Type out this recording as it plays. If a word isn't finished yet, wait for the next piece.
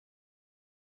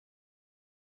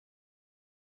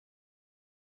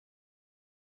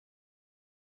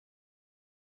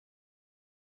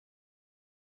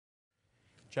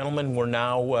Gentlemen, we're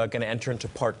now going to enter into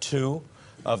part two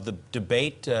of the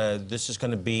debate. This is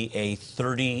going to be a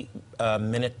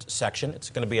 30-minute section. It's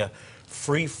going to be a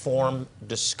free-form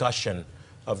discussion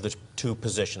of the two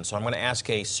positions. So I'm going to ask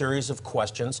a series of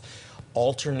questions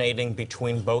alternating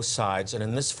between both sides. And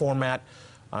in this format,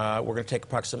 we're going to take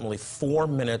approximately 4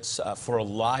 minutes for a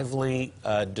lively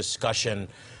discussion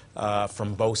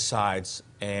from both sides.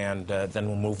 And then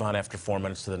we'll move on after 4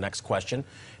 minutes to the next question.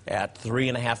 At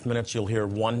 3.5 minutes, you'll hear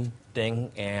one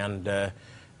ding, and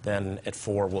then at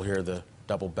 4, we'll hear the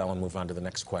double bell and move on to the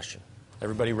next question.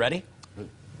 Everybody ready?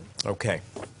 Okay.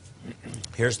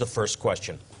 Here's the first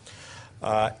question.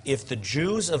 If the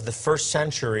Jews of the first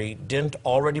century didn't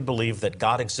already believe that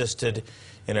God existed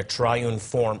in a triune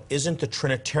form, isn't the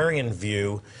Trinitarian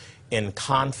view in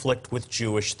conflict with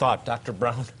Jewish thought? Dr.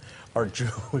 Brown, our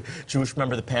Jewish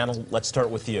member of the panel, let's start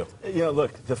with you. You know,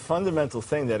 look, the fundamental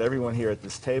thing that everyone here at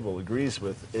this table agrees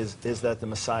with is that the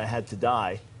Messiah had to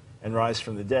die and rise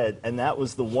from the dead, and that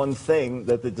was the one thing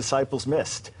that the disciples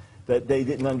missed, that they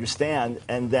didn't understand,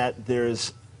 and that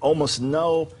there's almost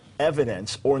no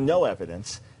evidence or no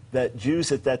evidence that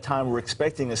Jews at that time were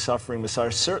expecting a suffering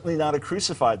Messiah, certainly not a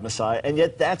crucified Messiah, and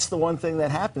yet that's the one thing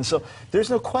that happened. So there's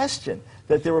no question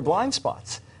that there were blind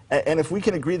spots. And if we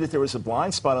can agree that there was a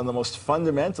blind spot on the most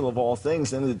fundamental of all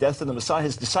things, then the death of the Messiah,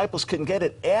 his disciples couldn't get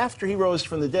it. After he rose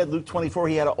from the dead, Luke 24,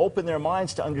 he had to open their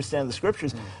minds to understand the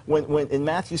Scriptures. When in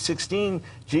Matthew 16,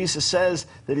 Jesus says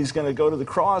that he's going to go to the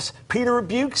cross, Peter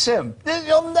rebukes him.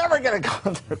 You're never going to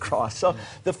go to the cross. So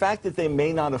the fact that they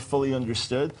may not have fully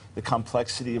understood the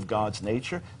complexity of God's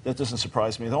nature, that doesn't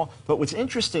surprise me at all. But what's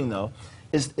interesting, though,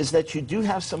 is that you do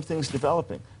have some things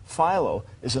developing. Philo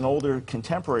is an older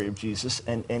contemporary of Jesus,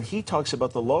 and he talks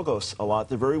about the Logos a lot,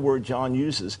 the very word John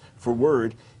uses for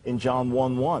word in John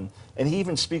 1:1. And he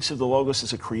even speaks of the Logos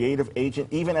as a creative agent,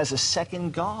 even as a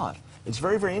second God. It's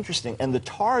very, very interesting. And the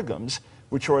Targums,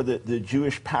 which are the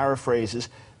Jewish paraphrases,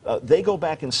 they go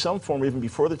back in some form even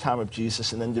before the time of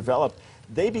Jesus and then develop.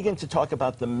 They begin to talk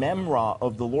about the memra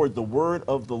of the Lord, the word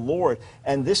of the Lord.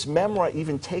 And this memra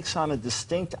even takes on a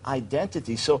distinct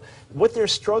identity. So what they're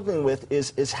struggling with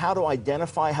is how to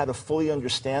identify, how to fully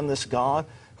understand this God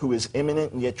who is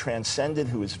immanent and yet transcendent,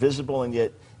 who is visible and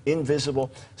yet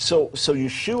invisible. So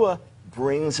Yeshua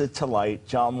brings it to light.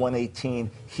 John 1:18,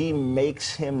 he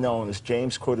makes him known. As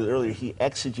James quoted earlier, he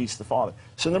exegetes the Father.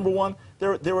 So number one,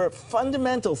 there were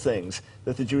fundamental things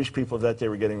that the Jewish people of that day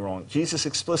were getting wrong. Jesus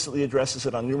explicitly addresses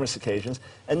it on numerous occasions.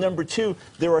 And number two,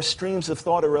 there are streams of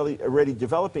thought already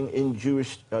developing in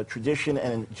Jewish tradition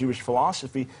and in Jewish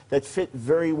philosophy that fit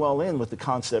very well in with the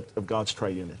concept of God's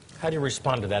triunity. How do you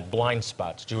respond to that? Blind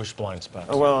spots, Jewish blind spots.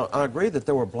 Well, I agree that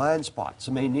there were blind spots.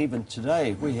 I mean, even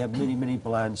today, we have many, many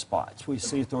blind spots. We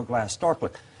see through a glass darkly.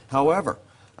 However,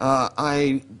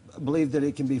 I believe that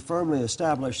it can be firmly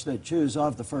established that Jews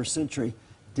of the first century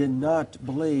did not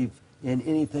believe in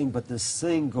anything but the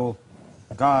single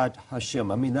God, Hashem.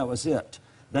 I mean, that was it.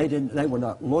 They were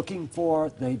not looking for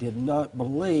it. They did not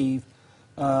believe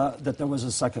that there was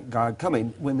a second God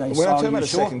coming. When they We're saw not talking about a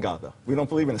Yeshua, second God, though. We don't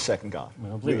believe in a second God. We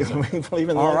don't believe in we believe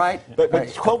in the All Lord. right.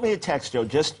 But quote me a text, Joe,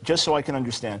 just so I can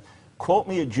understand. Quote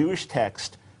me a Jewish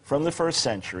text from the first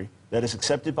century that is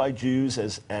accepted by Jews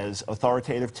as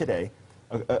authoritative today,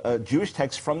 a Jewish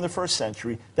text from the first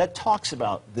century that talks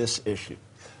about this issue.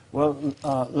 Well,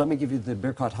 let me give you the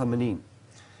Birkat Hamanim.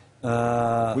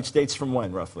 Which dates from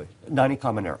when, roughly? 90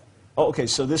 Common Era. Oh, okay,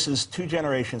 so this is 2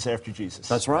 generations after Jesus.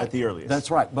 That's right. At the earliest. That's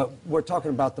right. But we're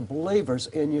talking about the believers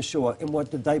in Yeshua, and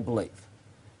what did they believe?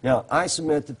 Now, I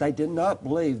submit that they did not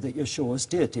believe that Yeshua was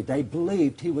deity. They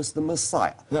believed he was the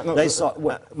Messiah. No, they saw.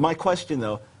 My question,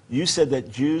 though, you said that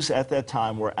Jews at that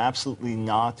time were absolutely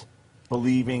not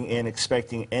believing in,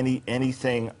 expecting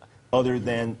anything other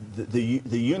than the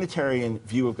Unitarian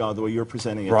view of God, the way you're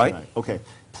presenting it right. tonight. Okay.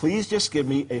 Please just give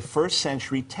me a first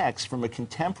century text from a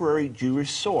contemporary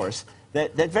Jewish source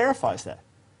that verifies that.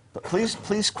 But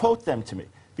please quote them to me,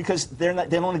 because they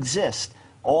don't exist.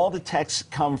 All the texts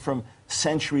come from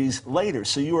centuries later.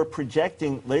 So you are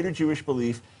projecting later Jewish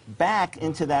belief back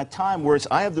into that time, whereas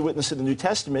I have the witness of the New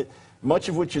Testament, much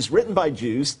of which is written by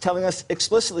Jews, telling us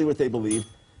explicitly what they believe.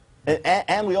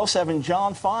 And we also have in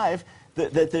John 5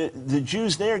 that the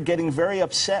Jews there getting very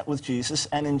upset with Jesus,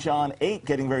 and in John 8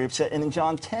 getting very upset, and in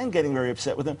John 10 getting very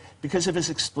upset with him because of his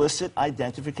explicit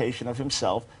identification of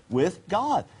himself with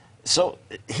God. So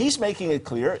he's making it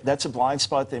clear. That's a blind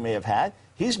spot they may have had.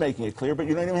 He's making it clear, but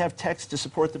you don't even have text to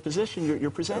support the position you're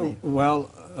presenting.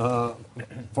 Well,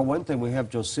 for one thing, we have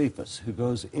Josephus, who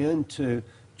goes into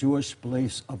Jewish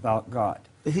beliefs about God.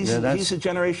 He's a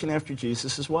generation after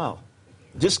Jesus as well.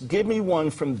 Just give me one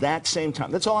from that same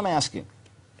time. That's all I'm asking.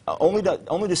 only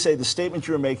to say the statement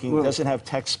you're making doesn't have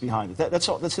text behind it. That's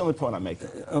all. That's the only point I'm making.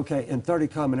 Okay, in 30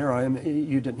 Common Era,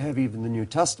 you didn't have even the New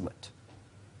Testament.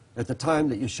 At the time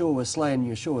that Yeshua was slain,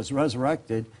 Yeshua was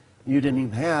resurrected, you didn't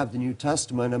even have the New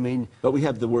Testament. I mean, but we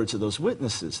have the words of those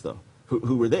witnesses, though,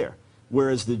 who were there.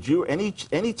 Whereas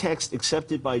any text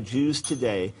accepted by Jews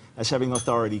today as having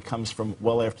authority comes from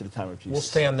well after the time of Jesus. We'll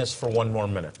stay on this for one more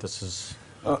minute. This is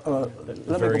let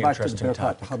me very go back to the interesting Birkat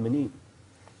topic. Hamanim.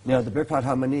 Now, the Birkat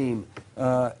Hamanim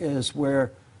is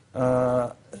where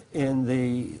in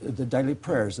the daily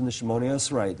prayers, in the Shemoni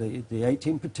Esrei, the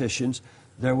 18 petitions,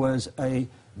 there was a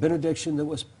benediction that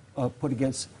was put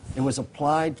against, it was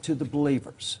applied to the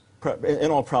believers. In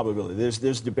all probability,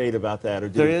 there's debate about that. Or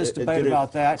There is debate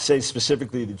about that. Say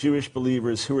specifically the Jewish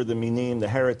believers, who are the minim, the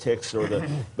heretics, or the.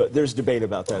 But there's debate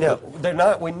about that. Now, they're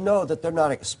not. We know that they're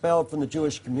not expelled from the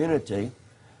Jewish community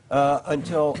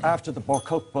until after the Bar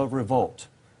Kokhba revolt,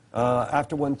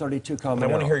 after 132 Common I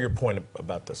Era. want to hear your point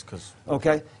about this, because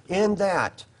Okay, in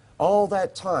that, all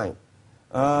that time,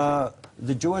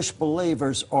 the Jewish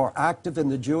believers are active in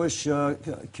the Jewish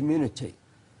community.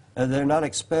 They're not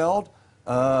expelled.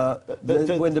 When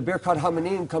the Birkat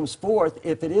Hamanim comes forth,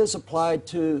 if it is applied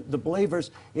to the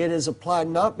believers, it is applied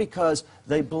not because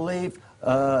they believe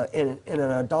in an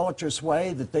idolatrous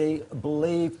way, that they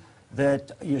believe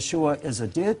that Yeshua is a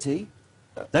deity.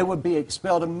 They would be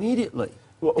expelled immediately.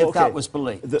 If that was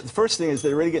believed. The first thing is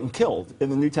they're already getting killed in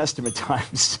the New Testament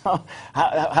times. So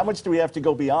how much do we have to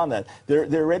go beyond that? They're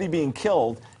already being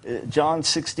killed. John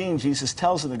 16, Jesus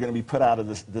tells them they're going to be put out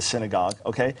of the synagogue,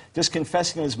 okay? Just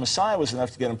confessing him as Messiah was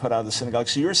enough to get them put out of the synagogue.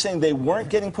 So you're saying they weren't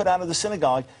getting put out of the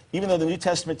synagogue, even though the New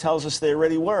Testament tells us they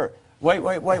already were. Wait.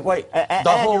 And The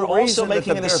whole you're also reason that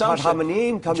making the an Birkat assumption.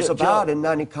 Hamanim comes about in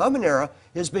 90 Common Era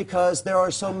is because there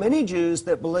are so many Jews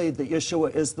that believe that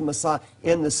Yeshua is the Messiah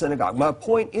in the synagogue. My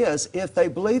point is, if they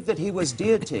believed that he was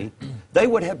deity, they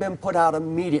would have been put out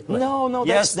immediately. No,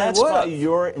 yes, that's they would by have.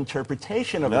 your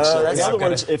interpretation of it. No, So that's in other not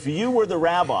words, if you were the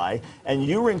rabbi and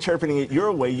you were interpreting it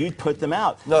your way, you'd put them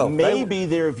out. No, Maybe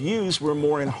their views were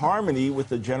more in harmony with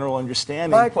the general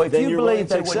understanding. Michael, if than you you're willing believe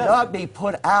to they would accept. not be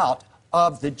put out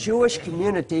of the Jewish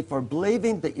community for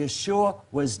believing that Yeshua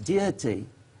was deity,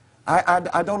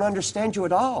 I don't understand you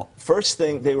at all. First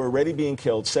thing, they were already being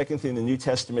killed. Second thing, the New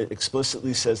Testament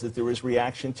explicitly says that there was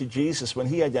reaction to Jesus when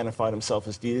he identified himself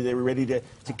as deity. They were ready to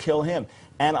kill him.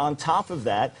 And on top of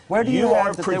that, Where do you are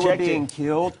have that they were projecting. being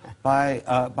killed by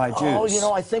Jews? Oh, you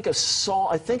know, I think of Saul.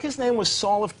 I think his name was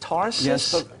Saul of Tarsus.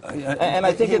 Yes, and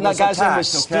I think he that was guy's name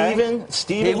was attacked, okay? Stephen.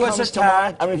 Stephen He was comes attacked. to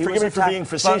mind. I mean, He forgive was me for being attacked,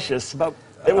 facetious. but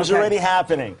it was okay. already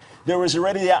happening. There was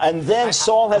already, and then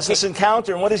Saul has this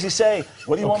encounter, and what does he say?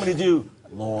 What do you want me to do,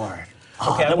 Lord?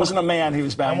 Okay, That wasn't a man he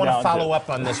was I bowing want down to follow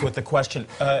up on this with the question.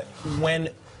 When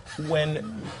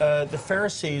the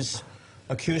Pharisees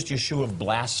accused Yeshua of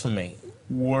blasphemy,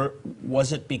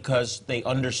 was it because they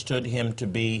understood him to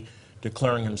be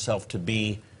declaring himself to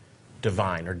be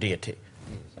divine or deity?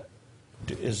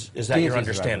 Is that Deity your is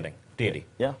understanding? Deity.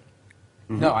 Yeah.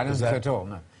 No, I don't think so at all,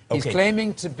 no. He's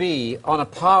claiming to be on a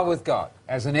par with God,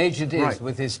 as an agent is Right.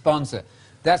 with his sponsor.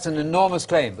 That's an enormous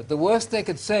claim. But the worst they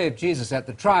could say of Jesus at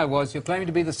the trial was, you're claiming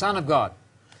to be the Son of God.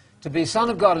 To be Son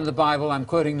of God in the Bible, I'm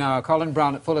quoting now Colin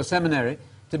Brown at Fuller Seminary,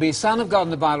 to be Son of God in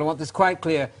the Bible, I want this quite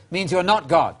clear, means you're not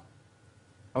God.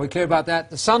 Are we clear about that?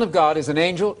 The Son of God is an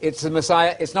angel, it's the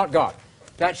Messiah, it's not God.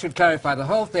 That should clarify the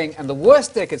whole thing, and the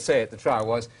worst they could say at the trial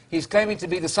was, he's claiming to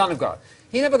be the Son of God.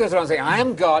 He never goes around saying, I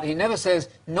am God. He never says,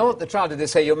 no, at the trial did they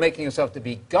say, you're making yourself to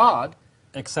be God.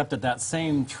 Except at that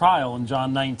same trial in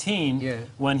John 19,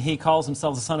 when he calls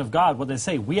himself the Son of God, what they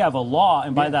say, we have a law,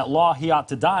 and by that law he ought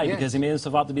to die because he made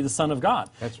himself out to be the Son of God.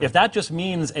 That's right. If that just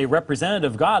means a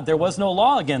representative of God, there was no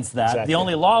law against that. Exactly. The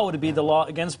only law would be the law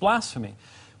against blasphemy.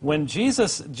 When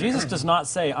Jesus does not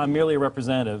say, I'm merely a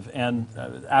representative, and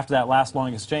after that last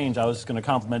long exchange, I was just going to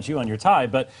compliment you on your tie,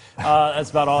 but that's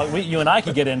about all you and I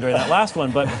could get in during that last one.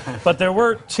 But there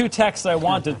were two texts I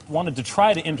wanted to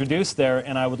try to introduce there,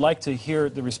 and I would like to hear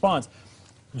the response.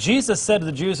 Jesus said to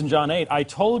the Jews in John 8, I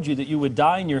told you that you would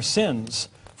die in your sins,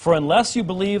 for unless you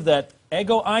believe that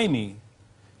ego eimi,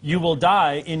 you will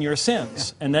die in your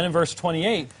sins. And then in verse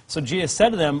 28, so Jesus said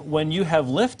to them, when you have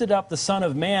lifted up the Son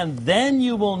of Man, then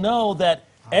you will know that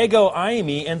ego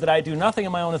eimi, and that I do nothing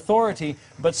in my own authority,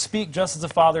 but speak just as the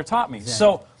Father taught me. Exactly.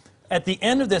 So at the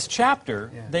end of this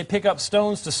chapter, they pick up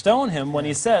stones to stone him when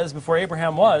he says, before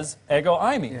Abraham was, ego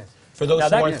eimi. Yes. For those Now who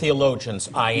that- aren't theologians,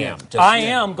 I am. Just- I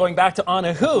am, going back to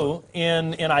Anahu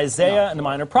in Isaiah and the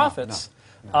Minor Prophets.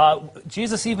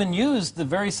 Jesus even used the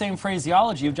very same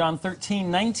phraseology of John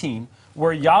 13:19,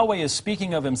 where Yahweh is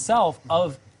speaking of himself,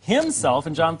 of himself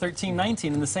in John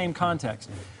 13:19 in the same context.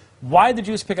 Why did the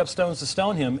Jews pick up stones to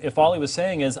stone him if all he was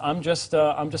saying is, I'm just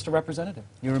a representative?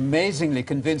 You're amazingly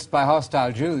convinced by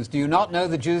hostile Jews. Do you not know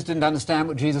the Jews didn't understand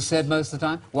what Jesus said most of the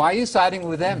time? Why are you siding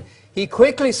with them? He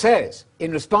quickly says,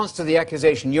 in response to the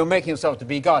accusation, you're making yourself to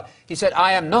be God, he said,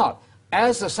 I am not.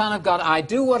 As the Son of God, I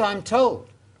do what I'm told.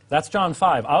 That's John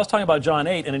 5. I was talking about John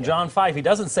 8, and in John 5, he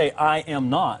doesn't say, I am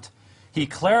not. He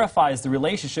clarifies the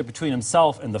relationship between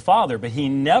himself and the Father, but he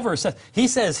never says, he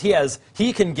says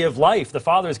he can give life. The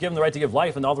Father has given the right to give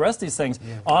life, and all the rest of these things.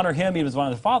 Yeah. Honor him, even as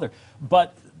one of the Father.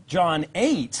 But John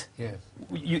 8, yeah.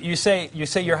 you say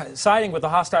you're siding with the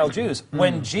hostile Jews.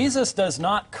 When Jesus does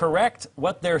not correct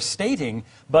what they're stating,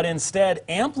 but instead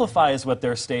amplifies what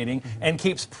they're stating and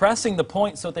keeps pressing the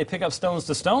point so that they pick up stones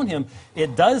to stone him,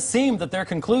 it does seem that their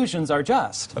conclusions are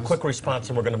just. A quick response,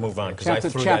 and we're going to move on, because I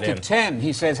threw that in. Chapter 10,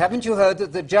 he says, haven't you heard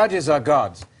that the judges are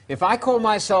gods? If I call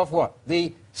myself what?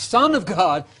 The Son of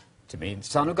God, to me,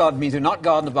 Son of God means not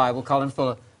God in the Bible, Colin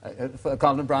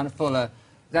Brown at Fuller.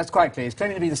 That's quite clear. He's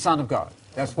claiming to be the Son of God.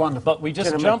 That's wonderful. But we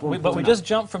just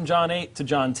jumped from John 8 to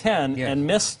John 10 and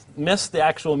missed the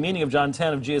actual meaning of John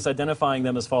 10 of Jesus identifying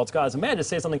them as false gods. And may I just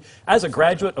say something? As a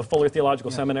graduate of Fuller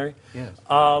Theological Seminary,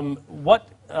 what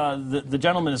the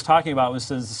gentleman is talking about when he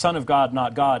says the Son of God,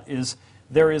 not God, is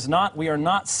we are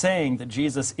not saying that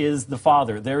Jesus is the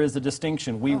Father. There is a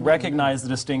distinction. We recognize the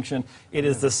distinction. It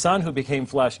is the Son who became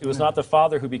flesh. It was not the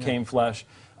Father who became flesh.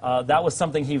 That was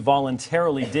something he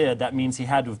voluntarily did. That means he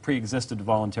had to have pre-existed to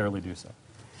voluntarily do so.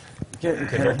 Okay,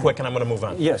 very quick, and I'm going to move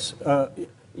on. Yes.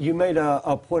 You made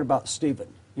a point about Stephen.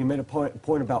 You made a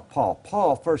point about Paul.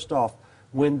 Paul, first off,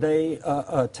 when they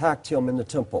attacked him in the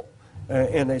temple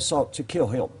and they sought to kill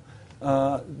him,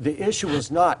 the issue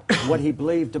was not what he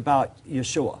believed about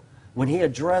Yeshua. When he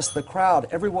addressed the crowd,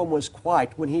 everyone was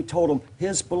quiet when he told them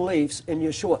his beliefs in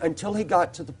Yeshua, until he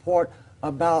got to the part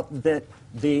about that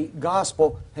the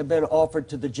gospel had been offered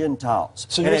to the Gentiles.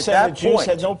 So you're saying the Jews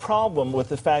had no problem with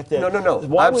the fact that... No.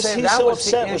 Why was he so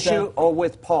upset with that? Or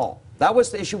with Paul. That was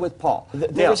the issue with Paul.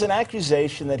 There was an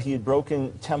accusation that he had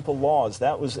broken temple laws.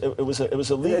 That was it was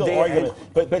a legal argument.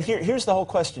 But here's the whole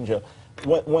question, Joe.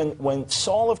 When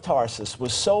Saul of Tarsus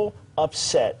was so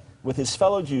upset with his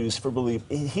fellow Jews for belief,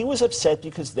 he was upset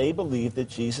because they believed that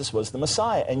Jesus was the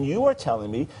Messiah. And you are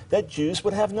telling me that Jews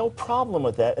would have no problem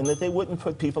with that and that they wouldn't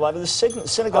put people out of the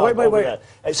synagogue over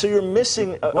that. So you're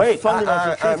missing a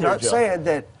fundamental truth I'm not saying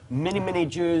that many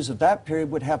Jews of that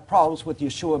period would have problems with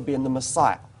Yeshua being the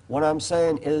Messiah. What I'm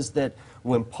saying is that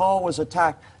when Paul was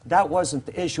attacked, that wasn't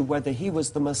the issue whether he was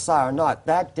the Messiah or not.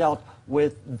 That dealt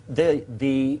with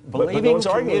the believing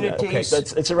community. Okay,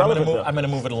 it's irrelevant. I'm going to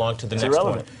move it along to the next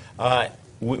one.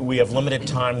 We have limited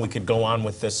time. We could go on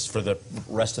with this for the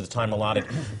rest of the time allotted.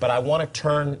 But I want to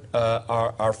turn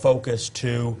our focus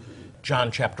to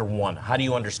John chapter 1. How do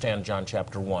you understand John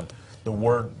chapter 1? The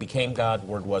Word became God,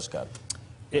 Word was God.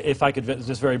 If I could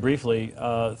just very briefly,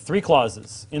 3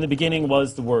 clauses. In the beginning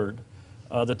was the Word.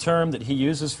 The term that he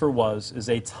uses for was is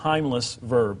a timeless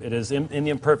verb. It is in the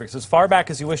imperfect. So as far back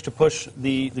as you wish to push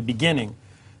the beginning,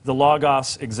 the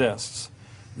Logos exists.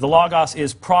 The Logos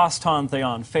is proston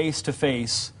theon, face to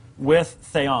face with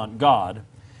theon, God.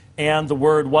 And the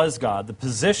Word was God. The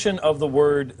position of the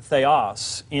word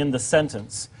theos in the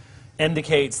sentence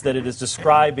indicates that it is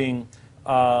describing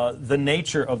the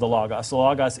nature of the Logos. The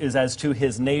Logos is as to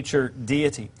his nature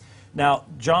deity. Now,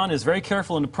 John is very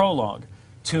careful in the prologue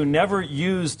to never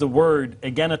use the word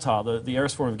egeneta, the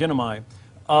aorist form of genomai,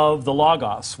 of the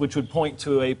Logos, which would point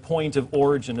to a point of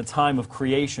origin, a time of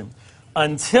creation,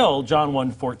 until John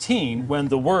 1:14, when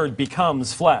the Word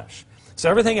becomes flesh. So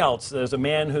everything else, there's a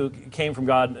man who came from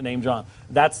God named John.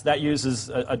 That uses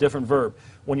a different verb.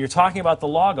 When you're talking about the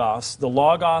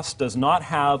Logos does not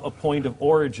have a point of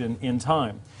origin in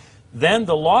time. Then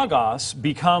the Logos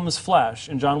becomes flesh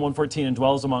in John 1:14 and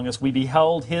dwells among us. We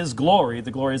beheld his glory.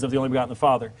 The glory is of the only begotten of the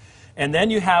Father. And then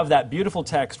you have that beautiful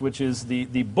text, which is the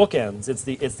bookends. It's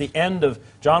the end of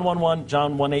John 1:1,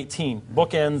 John 1:18.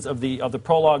 Bookends of the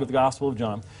prologue of the Gospel of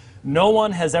John. No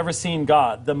one has ever seen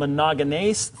God. The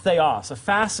monogenes theos, a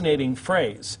fascinating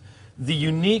phrase. The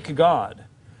unique God,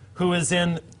 who is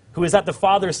at the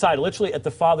Father's side, literally at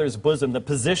the Father's bosom, the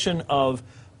position of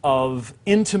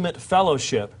intimate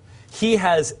fellowship. He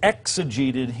has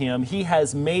exegeted him. He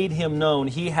has made him known.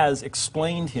 He has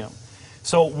explained him.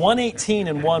 So 1:18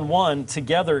 and 1:1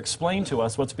 together explain to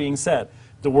us what's being said.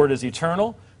 The Word is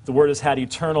eternal. The Word has had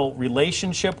eternal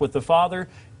relationship with the Father.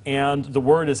 And the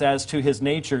Word is as to his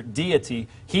nature deity.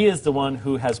 He is the one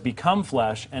who has become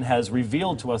flesh and has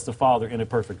revealed to us the Father in a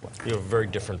perfect way. You have a very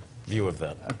different view of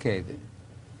that. Okay.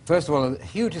 First of all, a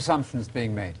huge assumption is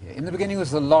being made here. In the beginning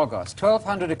was the Logos.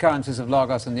 1,200 occurrences of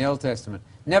Logos in the Old Testament.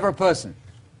 Never a person.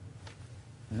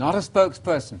 Not a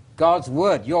spokesperson. God's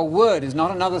Word. Your Word is not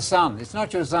another son. It's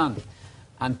not your son.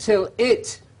 Until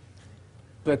it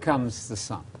becomes the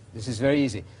Son. This is very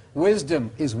easy.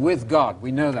 Wisdom is with God.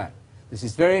 We know that. This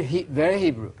is very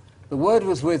Hebrew. The Word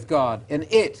was with God. In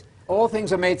it. All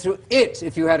things are made through it.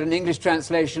 If you had an English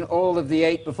translation, all of the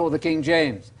 8 before the King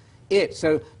James. It.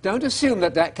 So don't assume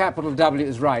that that capital W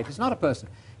is right. It's not a person.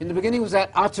 In the beginning was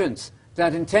that utterance,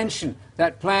 that intention,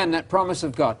 that plan, that promise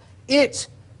of God. It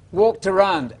walked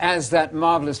around as that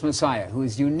marvelous Messiah, who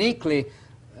is uniquely,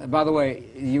 by the way,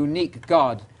 unique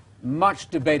God. Much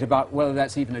debate about whether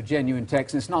that's even a genuine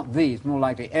text. It's not the, it's more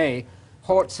likely a.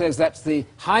 Hort says that's the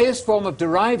highest form of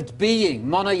derived being,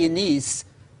 monogenes,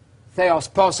 theos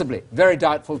possibly. Very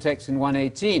doubtful text in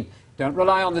 118. Don't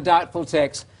rely on the doubtful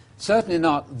text. Certainly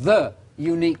not the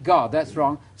unique God. That's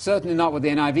wrong. Certainly not what the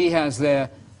NIV has there.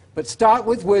 But start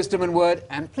with wisdom and word,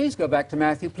 and please go back to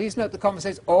Matthew. Please note the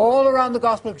conversations all around the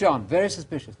Gospel of John. Very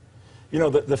suspicious. You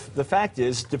know, the fact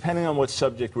is, depending on what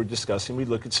subject we're discussing, we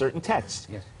look at certain texts.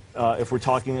 Yes. If we're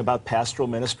talking about pastoral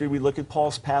ministry, we look at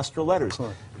Paul's pastoral letters.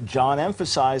 Sure. John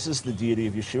emphasizes the deity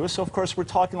of Yeshua, so of course we're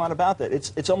talking a lot about that.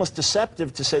 It's almost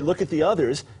deceptive to say, look at the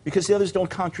others, because the others don't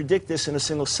contradict this in a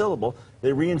single syllable.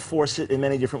 They reinforce it in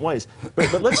many different ways.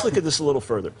 But let's look at this a little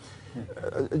further.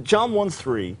 John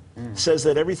 1:3 says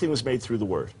that everything was made through the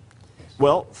Word.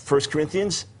 Well, 1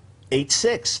 Corinthians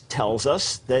 8:6 tells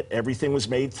us that everything was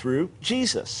made through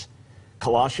Jesus.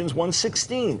 Colossians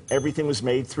 1:16, everything was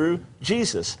made through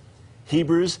Jesus.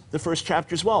 Hebrews, the first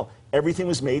chapter as well, everything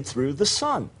was made through the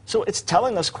Son. So it's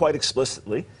telling us quite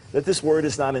explicitly that this word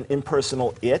is not an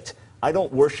impersonal it. I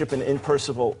don't worship an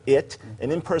impersonal it.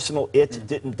 An impersonal it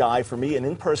didn't die for me. An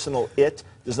impersonal it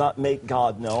does not make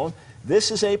God known.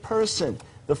 This is a person.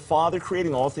 The Father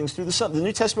creating all things through the Son. The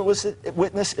New Testament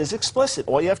witness is explicit.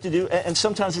 All you have to do, and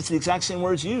sometimes it's the exact same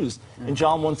words used in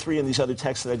John 1:3 and these other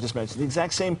texts that I just mentioned, the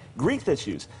exact same Greek that's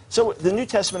used. So the New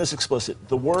Testament is explicit.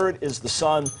 The Word is the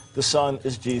Son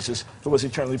is Jesus, who was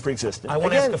eternally pre-existent. I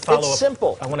want to ask a follow-up. It's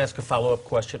simple. I want to ask a follow-up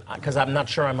question because I'm not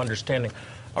sure I'm understanding.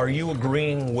 Are you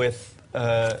agreeing with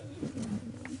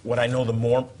what I know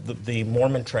the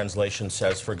Mormon translation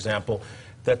says, for example,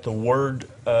 that the Word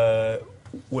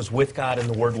was with God and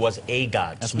the Word was a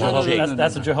God? That's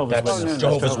That's a Jehovah's Witness.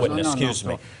 Jehovah's Witness. Excuse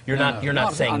me. You're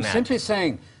not saying I'm that. simply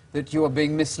saying that you are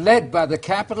being misled by the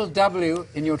capital W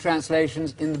in your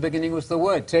translations. In the beginning was the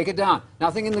Word. Take it down.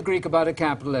 Nothing in the Greek about a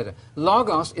capital letter.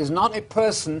 Logos is not a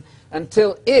person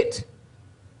until it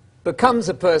becomes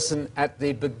a person at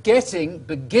the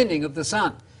beginning of the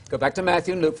Son. Go back to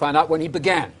Matthew and Luke, find out when he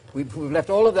began. We've left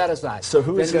all of that aside. So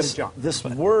who Then is go to this? John. This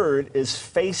Word is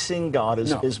facing God,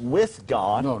 is with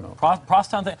God. No.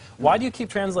 Proston thing. Why do you keep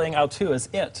translating autou as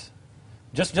it?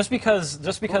 Just because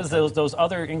those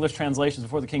other English translations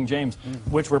before the King James,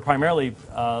 which were primarily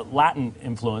Latin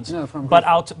influenced, No, from but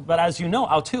as you know,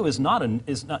 autou is not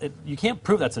you can't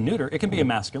prove that's a neuter. It can be a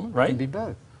masculine, right? It can be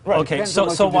both. Right. Okay, Depends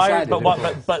on so what you why?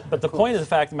 decided. But the point of the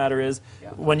fact of the matter is,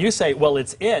 when you say, well,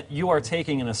 it's it, you are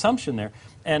taking an assumption there,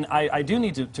 and I do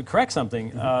need to correct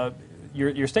something.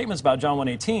 Your statements about John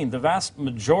 1:18, the vast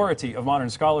majority of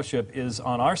modern scholarship is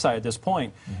on our side at this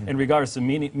point in regards to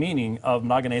meaning of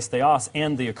monogenes theos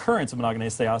and the occurrence of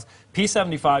monogenes theos.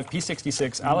 P75,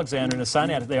 P66, Alexander, and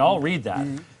Sinaiticus, they all read that.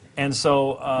 And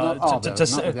so, Not all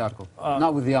those, not with the article.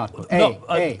 Not with the article.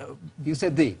 A. You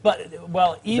said the. But,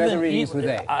 well, Better readings with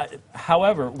A.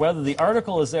 However, whether the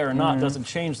article is there or not doesn't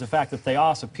change the fact that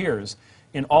theos appears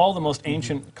in all the most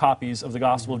ancient copies of the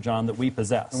Gospel of John that we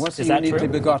possess. And what's is a that uniquely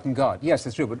true? begotten God? Yes,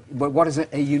 that's true. But what is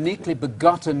a uniquely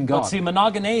begotten God? But see,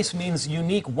 monogenes means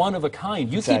unique, one of a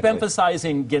kind. You keep Exactly.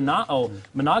 emphasizing genao.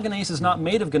 Monogenes is not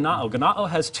made of genao. Genao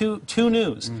has two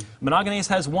news. Monogenes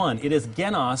has one. It is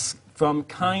genos, from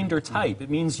kind or type. It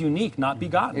means unique, not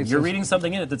begotten. You're reading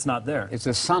something in it that's not there. It's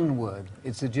a son word.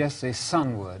 It suggests a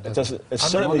son word. It doesn't. It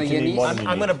certainly can be one.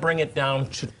 I'm going to bring it down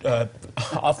to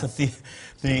off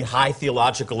the high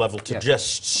theological level to Yes.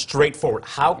 just straightforward.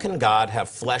 How can God have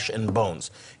flesh and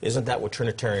bones? Isn't that what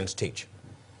Trinitarians teach?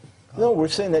 No, we're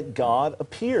saying that God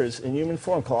appears in human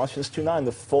form. Colossians 2:9,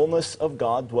 the fullness of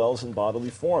God dwells in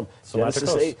bodily form.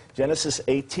 Genesis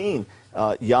 18,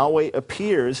 Yahweh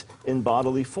appears in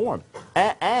bodily form.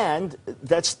 And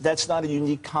that's not a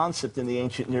unique concept in the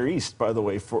ancient Near East, by the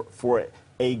way, for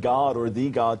a God or the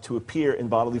God to appear in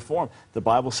bodily form. The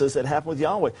Bible says that happened with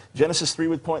Yahweh. Genesis 3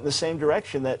 would point in the same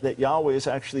direction, that Yahweh is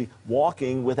actually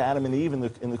walking with Adam and Eve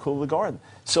in the cool of the garden.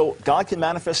 So God can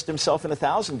manifest himself in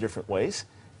 1,000 different ways.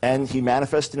 and he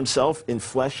manifested himself in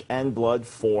flesh and blood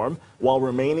form while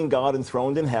remaining God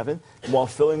enthroned in heaven, while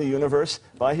filling the universe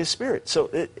by his Spirit. So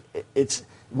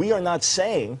we are not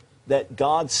saying that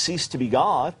God ceased to be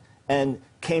God and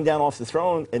came down off the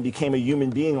throne and became a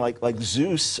human being like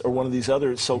Zeus or one of these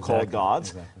other so-called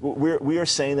gods. We are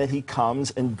saying that he comes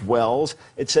and dwells.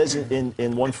 It says in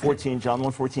 1:14, John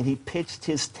 1:14, he pitched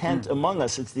his tent among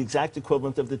us. It's the exact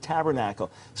equivalent of the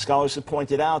tabernacle. Scholars have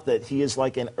pointed out that he is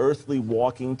like an earthly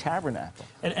walking tabernacle.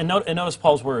 And notice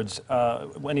Paul's words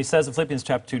when he says in Philippians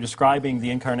chapter 2, describing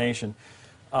the incarnation,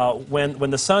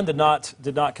 when the Son did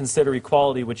not consider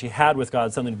equality which he had with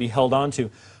God something to be held on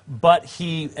to, but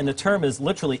he, and the term is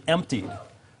literally emptied,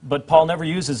 but Paul never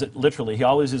uses it literally. He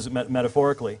always uses it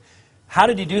metaphorically. How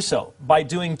did he do so? By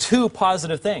doing two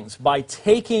positive things. By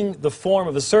taking the form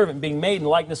of a servant, being made in the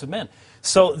likeness of men.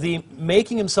 So the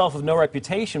making himself of no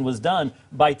reputation was done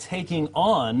by taking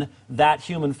on that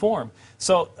human form.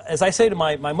 So as I say to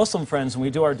my Muslim friends when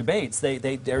we do our debates,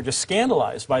 they're just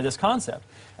scandalized by this concept.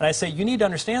 And I say, you need to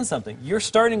understand something. You're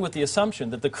starting with the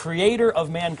assumption that the creator of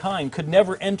mankind could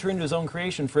never enter into his own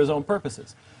creation for his own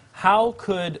purposes. How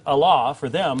could Allah, for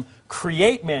them,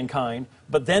 create mankind,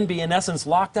 but then be in essence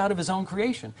locked out of his own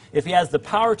creation? If he has the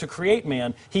power to create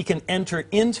man, he can enter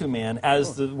into man,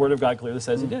 as the Word of God clearly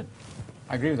says he did.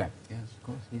 I agree with that. Yes, of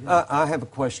course. He did. I have a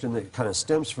question that kind of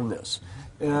stems from this.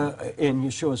 In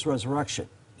Yeshua's resurrection,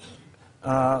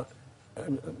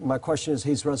 my question is,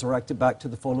 he's resurrected back to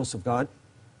the fullness of God?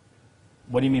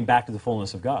 What do you mean back to the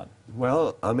fullness of God?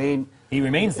 Well, I mean... He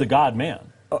remains the God-man.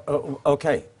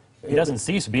 Okay. He doesn't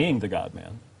cease being the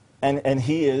God-man. And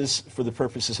he is, for the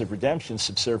purposes of redemption,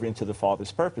 subservient to the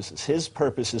Father's purposes. His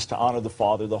purpose is to honor the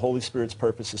Father. The Holy Spirit's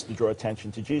purpose is to draw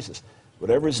attention to Jesus.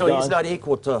 Whatever is done... So he's not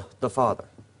equal to the Father?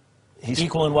 He's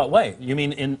equal in what way? You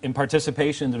mean in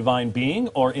participation in the divine being,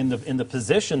 or in the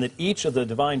position that each of the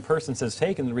divine persons has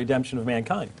taken in the redemption of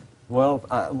mankind? Well,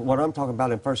 what I'm talking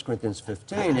about in 1 Corinthians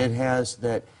 15, it has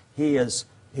that he is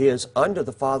under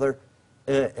the Father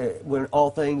when all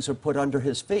things are put under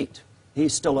his feet.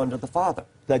 He's still under the Father.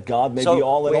 that God may be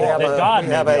all in all. That God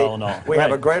may be all in all. We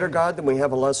have a greater God, then we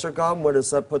have a lesser God. Where does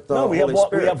that put the No, we Holy have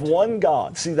Spirit? we have one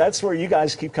God. See, that's where you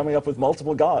guys keep coming up with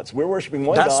multiple gods. We're worshiping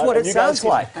one God. That's what and it you guys sounds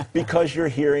like. Because you're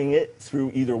hearing it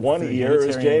through either one ear, as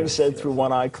Unitarian James ears, said, yes. through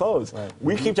one eye closed. Right.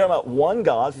 We keep talking about one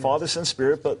God, Father, Son,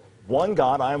 Spirit, but one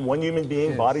God. I am one human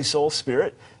being, body, soul,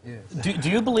 spirit. Do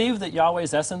you believe that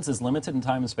Yahweh's essence is limited in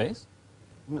time and space?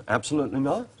 Absolutely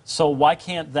not. So why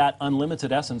can't that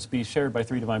unlimited essence be shared by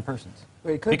three divine persons?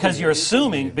 Well, it could Because be. you're It could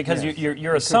assuming, be. because Yes.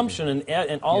 your assumption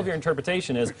and all of your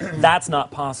interpretation is that's not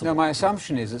possible. No, my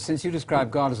assumption is that since you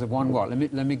describe God as a one what,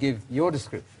 let me give your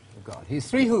description of God. He's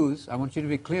three who's. I want you to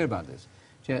be clear about this.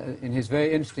 In his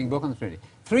very interesting book on the Trinity.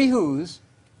 Three who's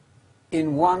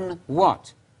in one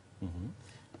what. Mm-hmm.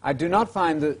 I do not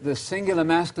find the singular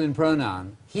masculine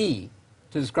pronoun, he,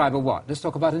 to describe a what. Let's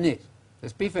talk about an it.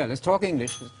 Let's be fair. Let's talk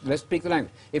English. Let's speak the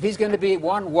language. If he's going to be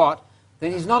one what,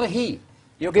 then he's not a he.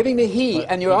 You're giving me he,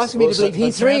 and you're asking me to believe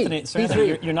he Sir three. Anthony, Sir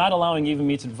Anthony, you're not allowing even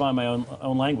me to define my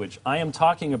own language. I am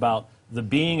talking about the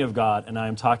being of God, and I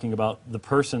am talking about the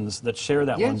persons that share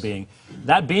that one Yes. being.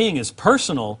 That being is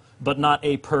personal, but not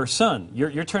a person.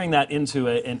 You're turning that into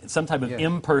some type of Yes.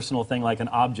 impersonal thing, like an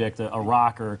object, a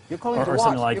rock, or You're calling it a or what?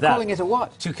 something like You're that. calling it a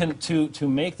what? To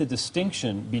make the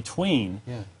distinction between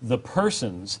Yeah. the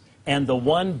persons and the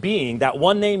one being, that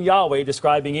one name Yahweh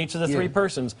describing each of the three Yeah.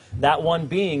 persons, that one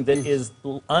being that is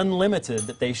unlimited,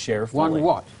 that they share fully. One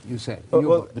what, you say.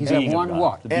 well, He's the a being of one God.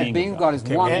 what. The The being of God is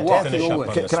Okay, one and what. finish your up word.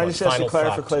 on Can, this can I one. just ask a Final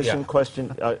thoughts. clarification Yeah.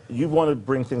 question? You want to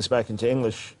bring things back into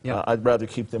English. Yeah. I'd rather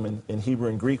keep them in Hebrew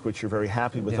and Greek, which you're very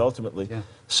happy with Yeah. ultimately. Yeah.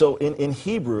 So in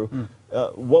Hebrew,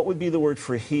 what would be the word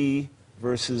for he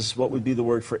versus what would be the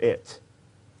word for it?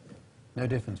 No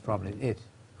difference, probably. It.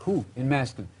 Who in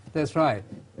masculine. That's right.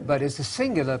 But it's a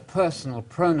singular personal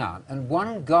pronoun, and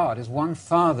one God is one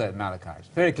Father in Malachi. It's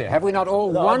very clear. Have we not all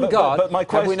No, one God? but my have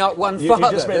question, we not one you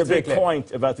Father? just made a That's very big clear.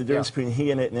 point about the difference Yeah. between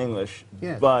he and it in English.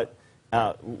 Yes. But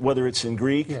whether it's in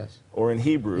Greek Yes. or in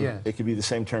Hebrew, Yes. it could be the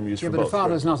same term used Yeah, for but both. the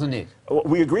Father is not an it. Well,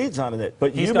 we agreed it's not an it,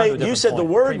 but He's you gone to a you different said the point,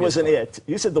 word previous was an point. it.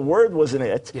 You said the word was an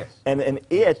it, Yes. and an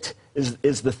it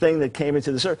is the thing that came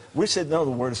into this earth. We said no,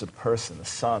 the word is a person, a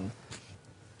son.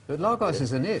 But Logos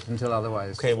is an it until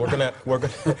otherwise. Okay, we're gonna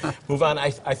move on. I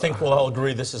think we'll all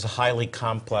agree this is a highly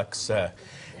complex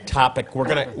topic. We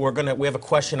have a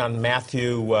question on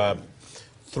Matthew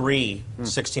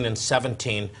 3:16 and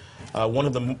 17. One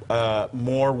of the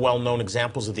more well-known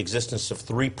examples of the existence of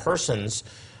three persons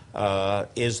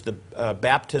is the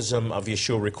baptism of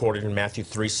Yeshua recorded in Matthew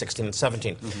 3:16 and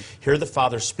 17. Here the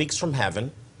Father speaks from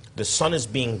heaven, The Son is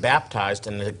being baptized,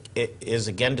 and it is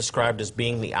again described as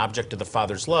being the object of the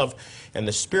Father's love, and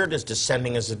the Spirit is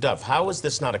descending as a dove. How is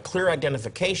this not a clear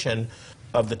identification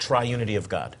of the triunity of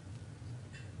God?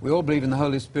 We all believe in the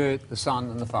Holy Spirit, the Son,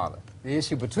 and the Father. The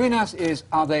issue between us is,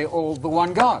 are they all the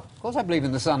one God? Of course I believe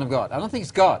in the Son of God. I don't think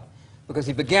it's God, because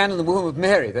he began in the womb of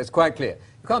Mary. That's quite clear.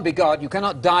 You can't be God. You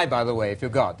cannot die, by the way, if you're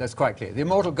God. That's quite clear. The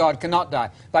immortal God cannot die.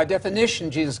 By definition,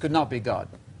 Jesus could not be God.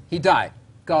 He died.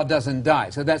 God doesn't die.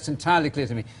 So that's entirely clear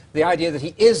to me. The idea that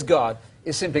he is God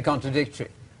is simply contradictory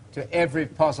to every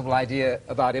possible idea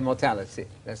about immortality.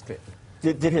 That's clear.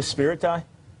 Did his spirit die?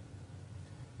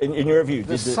 In your view,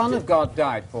 The Son of God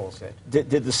died, Paul said. Did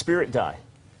the spirit die?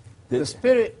 The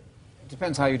Spirit,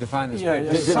 depends how you define the Spirit.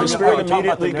 Yeah, The Did Son the of spirit God-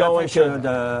 immediately go into?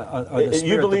 the You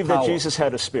spirit, believe the that power. Jesus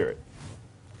had a spirit?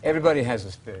 Everybody has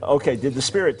a Spirit. Okay. Did the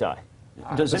spirit die?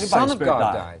 Does The anybody's Son of spirit God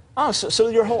die? died. Oh, so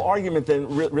your whole argument then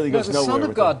really No, goes the nowhere. Son of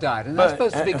with God it. died, and that's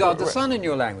supposed to be God the right. Son in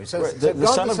your language. So, Right, so the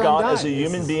God Son the of Son God died. as a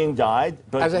human being died,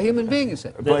 but As a human being, you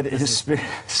said. but his spirit.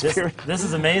 This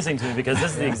is amazing to me because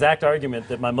this is the exact argument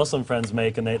that my Muslim friends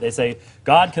make, and they say,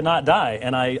 God cannot die.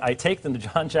 And I take them to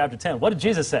John chapter 10. What did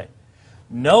Jesus say?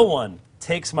 No one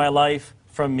takes my life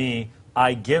from me.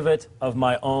 I give it of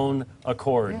my own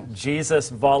accord. Yes. Jesus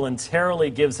voluntarily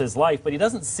gives his life, but he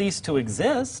doesn't cease to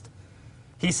exist.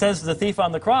 He says to the thief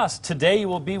on the cross, today you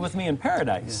will be with me in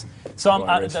paradise. So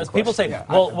people say, Yeah,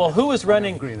 well, who was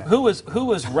running, agree with that. who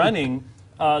was running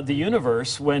the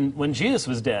universe when Jesus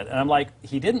was dead? And I'm like,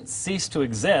 he didn't cease to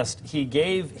exist. He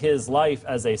gave his life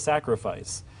as a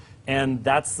sacrifice. And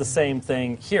that's the same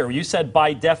thing here. You said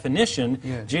by definition,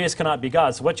 Yeah. Jesus cannot be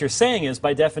God. So what you're saying is,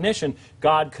 by definition,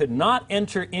 God could not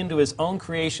enter into his own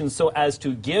creation so as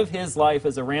to give his life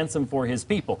as a ransom for his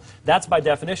people. That's by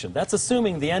definition. That's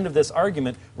assuming the end of this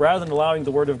argument rather than allowing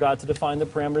the Word of God to define the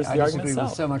parameters of I the argument disagree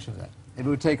with itself. so much of that. It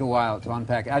would take a while to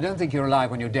unpack it. I don't think you're alive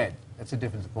when you're dead. That's a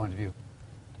different point of view.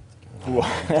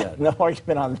 No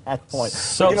argument on that point.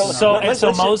 So, But, you know, so let's-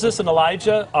 Moses and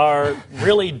Elijah are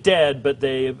really dead, but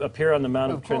they appear on the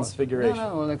Mount of Of course. Transfiguration.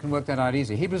 No, well, they can work that out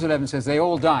easy. Hebrews 11 says they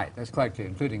all died. That's quite clear,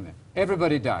 including them.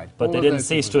 Everybody died. But All they of didn't those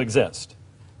cease to people. exist.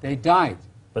 They died.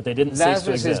 But they didn't cease to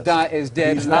Lazarus exist. is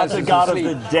dead. He's and not the Lazarus God is of the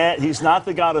asleep. dead. He's not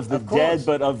the God of the Of course. dead,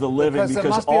 but of the living, Because there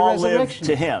because must be a all live resurrection.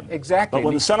 to him. Exactly. But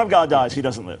when the Son of God dies, he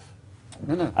doesn't live.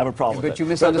 No. I have a problem with But that. you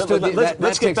misunderstood. Let's That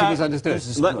get takes you back.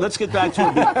 misunderstood. Let's get back to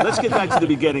let's get back to the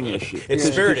beginning issue. It's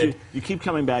spirited. You keep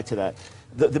coming back to that.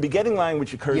 The beginning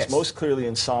language occurs Yes. most clearly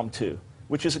in Psalm 2,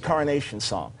 which is a coronation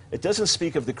psalm. It doesn't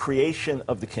speak of the creation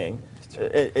of the king.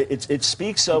 It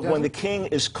speaks of when the king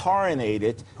is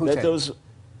coronated. Who that said? those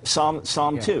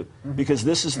Psalm 2, because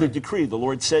this is the decree. The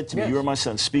Lord said to me, Yes. you are my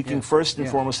son, speaking Yes. first and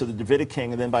Yeah. foremost to the Davidic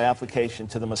king, and then by application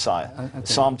to the Messiah. Okay.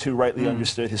 Psalm 2, rightly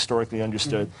understood, historically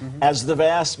understood, as the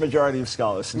vast majority of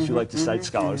scholars, since you like to cite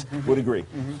scholars, would agree.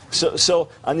 So,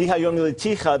 Ani hayom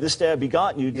niliticha, this day I've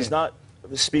begotten you, does Yes. not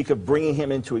speak of bringing him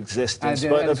into existence, I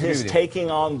but of disagree his with you.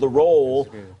 taking on the role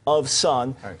of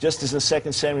son, Right. just as in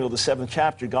 2 Samuel, the 7th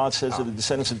chapter, God says to the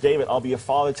descendants of David, I'll be a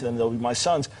father to them, they'll be my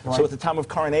sons. So at the time of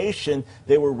coronation,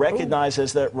 they were recognized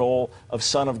as that role of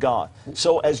son of God.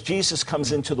 So as Jesus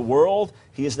comes into the world,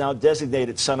 he is now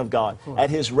designated son of God. At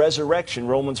his resurrection,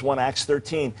 Romans 1, Acts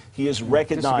 13, he is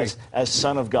recognized as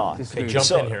son of God. Disagree. Hey,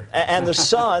 jump in here. And the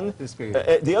son, Disagree.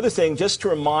 the other thing, just to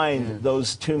remind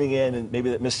those tuning in and maybe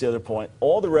that missed the other point,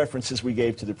 all the references we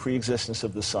gave to the preexistence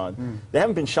of the Son, they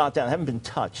haven't been shot down, haven't been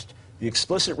touched. The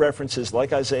explicit references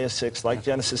like Isaiah 6, like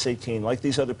Genesis 18, like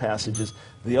these other passages,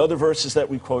 the other verses that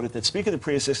we quoted that speak of the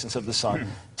preexistence of the Son,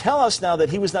 tell us now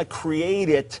that he was not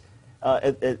created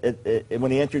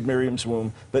when he entered Miriam's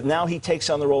womb, but now he takes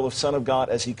on the role of Son of God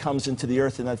as he comes into the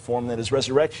earth in that form, and at his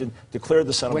resurrection declared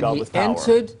the Son of When God he with power.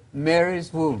 entered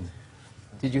Mary's womb.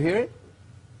 Did you hear it?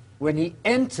 When he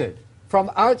entered from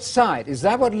outside. Is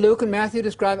that what Luke and Matthew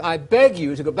describe? I beg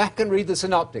you to go back and read the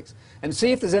synoptics and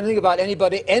see if there's anything about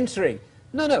anybody entering.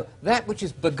 No. That which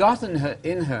is begotten her,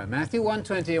 in her. Matthew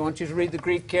 1:20, I want you to read the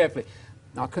Greek carefully.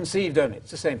 Not conceived only,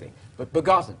 it's the same thing. But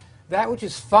begotten. That which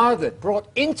is fathered, brought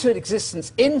into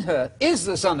existence in her, is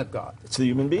the Son of God. It's the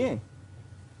human being.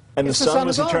 And It's the the Son Son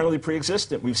was of God. eternally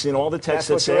pre-existent. We've seen all the texts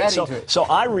That's that what you're say it. adding to it. So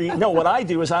I read, no, what I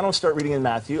do is I don't start reading in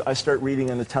Matthew. I start reading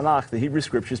in the Tanakh, the Hebrew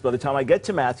Scriptures. By the time I get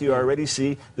to Matthew, I already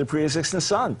see the pre-existent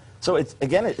Son. So it's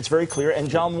very clear. And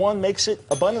John 1 makes it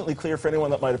abundantly clear for anyone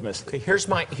that might have missed it. Okay,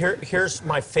 here's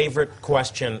my favorite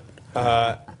question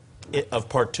of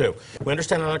part 2. We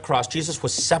understand on the cross, Jesus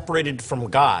was separated from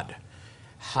God.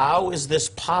 How is this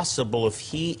possible if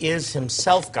he is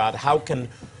himself God? How can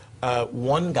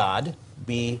one God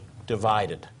be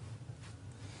divided?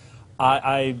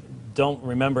 I don't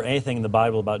remember anything in the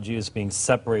Bible about Jesus being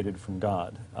separated from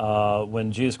God.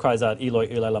 When Jesus cries out, Eloi,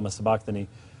 Eloi, lama sabachthani,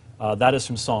 that is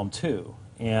from Psalm 2.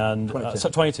 And,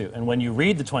 22. And when you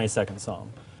read the 22nd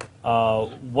Psalm,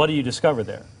 what do you discover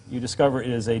there? You discover it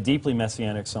is a deeply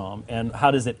messianic psalm. And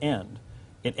how does it end?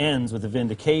 It ends with the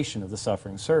vindication of the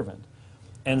suffering servant.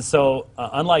 And so,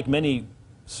 unlike many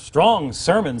strong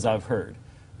sermons I've heard,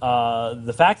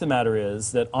 the fact of the matter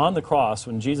is that on the cross,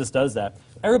 when Jesus does that,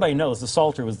 everybody knows the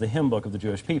Psalter was the hymn book of the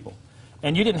Jewish people.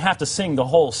 And you didn't have to sing the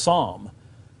whole psalm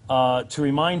to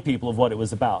remind people of what it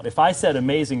was about. If I said,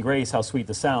 Amazing Grace, how sweet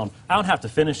the sound, I don't have to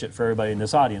finish it for everybody in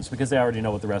this audience because they already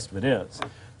know what the rest of it is.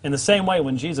 In the same way,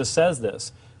 when Jesus says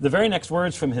this, the very next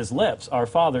words from his lips are,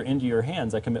 Father, into your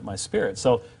hands I commit my spirit.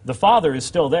 So the Father is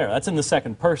still there. That's in the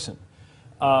second person.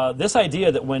 This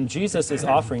idea that when Jesus is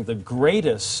offering the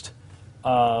greatest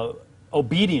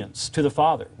obedience to the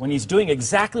Father, when he's doing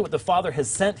exactly what the Father has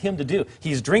sent him to do,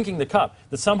 he's drinking the cup,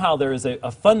 that somehow there is a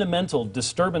fundamental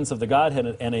disturbance of the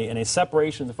Godhead and a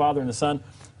separation of the Father and the Son,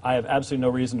 I have absolutely no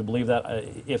reason to believe that.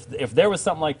 If there was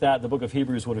something like that, the book of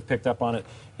Hebrews would have picked up on it.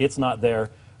 It's not there.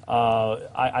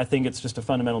 I think it's just a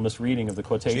fundamental misreading of the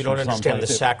quotation. So you don't from Psalm understand 22.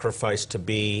 the sacrifice to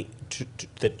be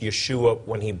that Yeshua,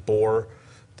 when he bore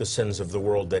the sins of the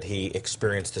world, that he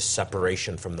experienced a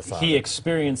separation from the Father. He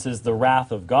experiences the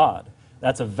wrath of God.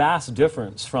 That's a vast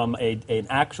difference from an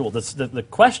actual... The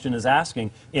question is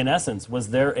asking, in essence, was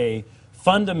there a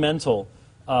fundamental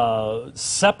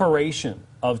separation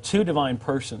of two divine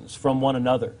persons from one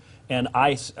another? And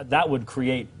that would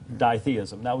create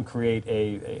ditheism. That would create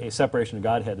a separation of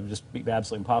Godhead. It would just be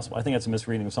absolutely impossible. I think that's a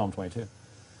misreading of Psalm 22.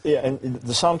 Yeah, and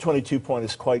the Psalm 22 point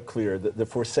is quite clear. The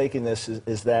forsakenness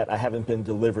is that I haven't been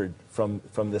delivered from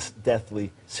this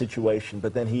deathly situation,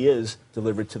 but then he is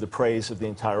delivered to the praise of the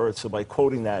entire earth. So by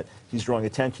quoting that, he's drawing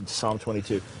attention to Psalm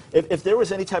 22. If there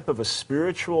was any type of a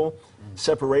spiritual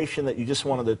separation that you just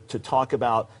wanted to talk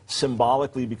about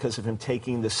symbolically because of him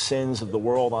taking the sins of the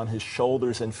world on his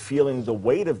shoulders and feeling the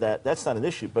weight of that, that's not an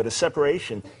issue. But a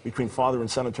separation between Father and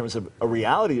Son in terms of a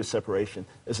reality of separation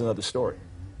is another story.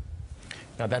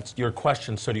 Now, that's your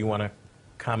question, so do you want to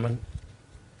comment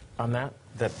on that?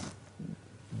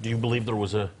 Do you believe there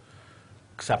was a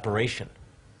separation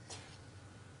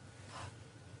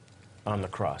on the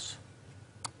cross?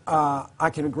 I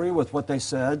can agree with what they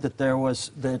said, that there was,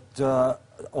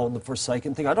 on the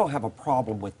forsaken thing. I don't have a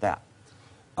problem with that.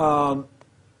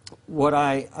 What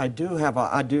I do have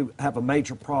a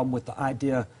major problem with the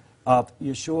idea of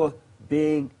Yeshua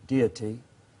being deity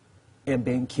and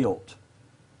being killed.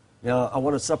 Now, I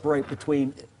want to separate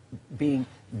between being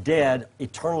dead,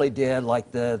 eternally dead,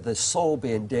 like the soul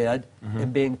being dead,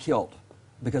 and being killed,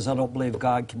 because I don't believe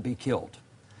God can be killed.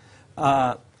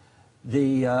 I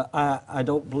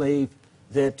don't believe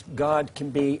that God can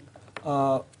be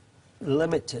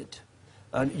limited.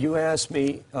 You asked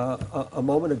me a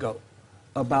moment ago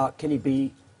about can he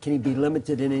be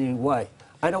limited in any way.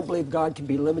 I don't believe God can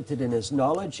be limited in his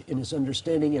knowledge, in his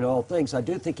understanding, in all things. I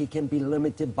do think he can be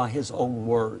limited by his own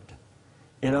word.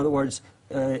 In other words,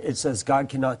 it says God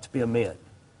cannot be a man,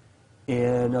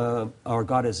 and our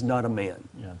God is not a man.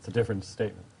 Yeah, it's a different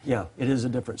statement. Yeah, it is a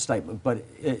different statement, but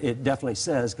it definitely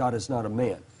says God is not a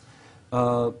man.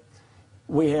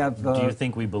 We have. Do you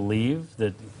think we believe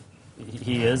that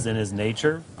he is in his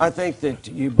nature? I think that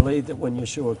you believe that when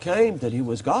Yeshua came, that he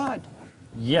was God.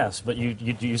 Yes, but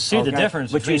you see Okay. the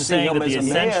difference But you between see saying him that the as a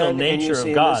essential man, and you nature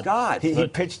see of him as God. God. He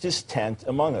pitched his tent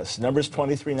among us. Numbers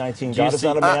 23:19. God is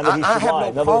not a man that he I should have lie. no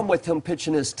In other problem words- with him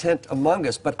pitching his tent among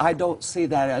us, but I don't see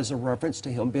that as a reference to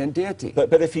him being deity.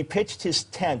 But if he pitched his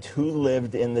tent, who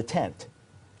lived in the tent?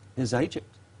 His agent.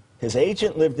 His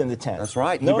agent lived in the tent. That's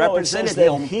right. He No, represented it says that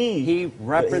him. He He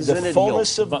represented the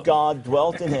fullness him. of God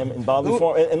dwelt in him in bodily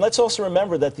form. And let's also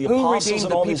remember that the Who apostles redeemed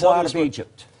and the all these people out others of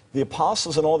Egypt? The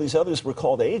apostles and all these others were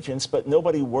called agents, but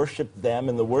nobody worshipped them,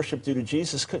 and the worship due to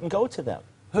Jesus couldn't go to them.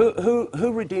 Who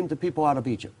redeemed the people out of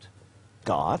Egypt?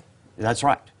 God, That's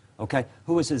right. Okay.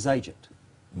 Who was his agent?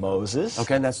 Moses.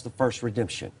 Okay, and that's the first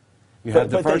redemption. You But- have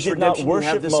the but they first did not redemption, you have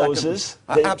worship the second. Moses.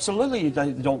 They- Absolutely,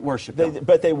 they don't worship him.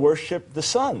 But they worshiped the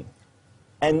Son.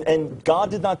 And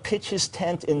God did not pitch his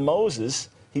tent in Moses.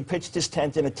 He pitched his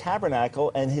tent in a tabernacle,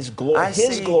 and his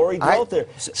glory dwelt there.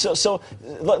 So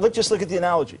let's just look at the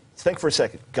analogy. Think for a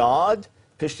second. God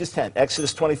pitched his tent.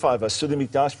 Exodus 25.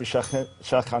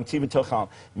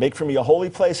 Make for me a holy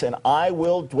place, and I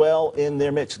will dwell in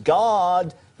their midst.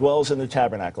 God dwells in the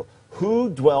tabernacle. Who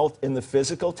dwelt in the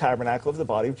physical tabernacle of the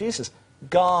body of Jesus?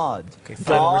 God. Okay,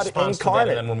 final God response to that, and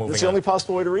incarnate. then we're moving That's the on. only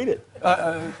possible way to read it.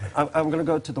 I'm going to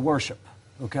go to the worship,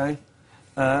 okay?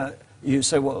 You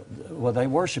say, well, they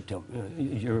worshipped him.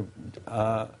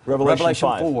 Revelation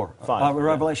 5. 4, 5.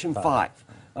 Revelation 5.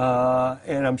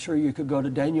 And I'm sure you could go to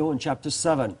Daniel in chapter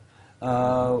 7,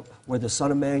 where the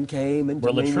Son of Man came and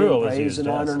Where dominion, Latruo is praise, used, and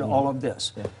yes. honor, and all of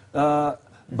this.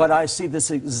 But I see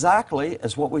this exactly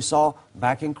as what we saw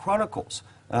back in Chronicles.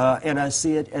 And I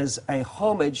see it as a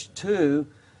homage to,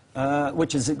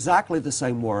 which is exactly the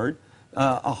same word,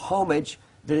 a homage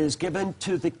that is given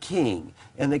to the king.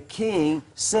 And the king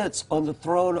sits on the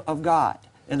throne of God.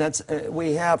 And that's,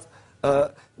 we have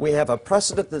a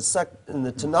precedent that's in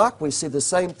the Tanakh. We see the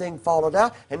same thing followed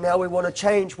out. And now we want to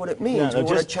change what it means. Yeah, we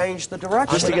want to change the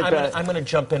direction. Just to get that- I'm going to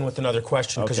jump in with another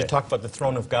question because Okay. you talked about the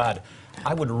throne of God.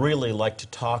 I would really like to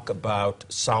talk about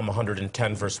Psalm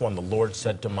 110, verse 1. The Lord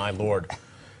said to my Lord,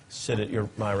 sit at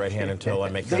my right hand until I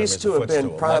make your These enemies two a have been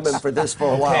footstool. priming for this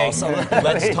for a while. Okay, So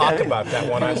let's talk about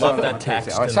that one. I love that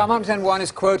text. Psalm 110:1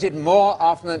 is quoted more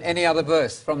often than any other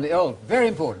verse from the Old. Very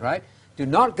important, right? Do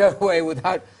not go away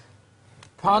without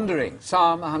pondering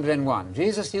Psalm 101.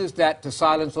 Jesus used that to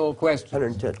silence all questions.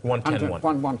 110.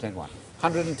 110:1.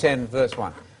 110, verse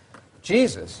 1.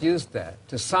 Jesus used that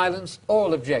to silence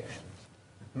all objections.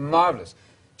 Marvelous.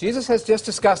 Jesus has just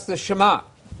discussed the Shema.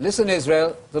 Listen,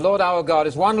 Israel, the Lord our God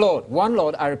is one Lord. One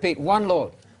Lord, I repeat, one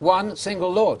Lord. One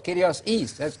single Lord. Kyrios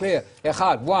is, that's clear.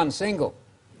 Echad, one single.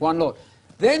 One Lord.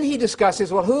 Then he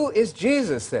discusses, well, who is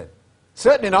Jesus then?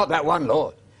 Certainly not that one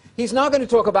Lord. He's now going to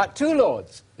talk about two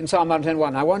Lords in Psalm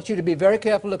 110:1. I want you to be very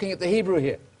careful looking at the Hebrew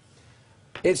here.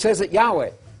 It says that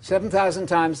Yahweh, 7,000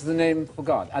 times the name for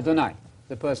God, Adonai,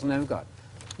 the personal name of God.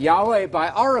 Yahweh,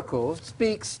 by oracle,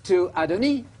 speaks to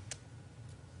Adoni.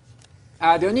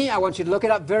 Adoni, I want you to look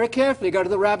it up very carefully. Go to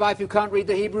the rabbi. If you can't read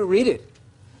the Hebrew, read it.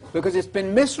 Because it's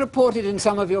been misreported in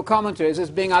some of your commentaries as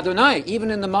being Adonai,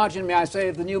 even in the margin, may I say,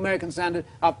 of the New American Standard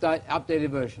updated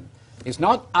version. It's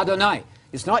not Adonai.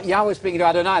 It's not Yahweh speaking to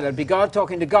Adonai. That would be God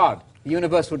talking to God. The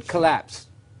universe would collapse.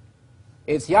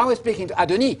 It's Yahweh speaking to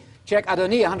Adoni. Check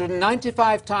Adoni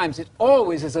 195 times. It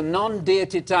always is a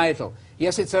non-deity title.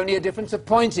 Yes, it's only a difference of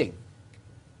pointing.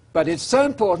 But it's so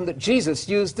important that Jesus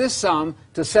used this psalm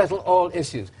to settle all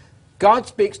issues. God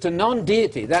speaks to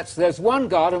non-deity. There's one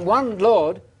God and one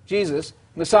Lord, Jesus,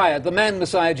 Messiah, the man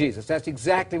Messiah Jesus. That's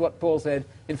exactly what Paul said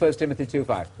in 1 Timothy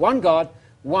 2:5. One God,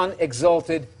 one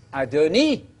exalted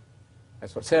Adoni.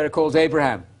 That's what Sarah calls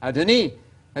Abraham. Adoni.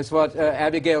 That's what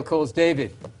Abigail calls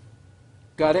David.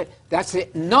 Got it? That's the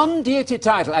non-deity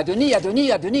title. Adoni, Adoni,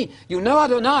 Adoni. You know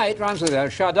Adonai, it rhymes with El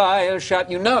Shaddai, El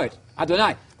Shad. You know it.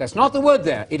 Adonai. That's not the word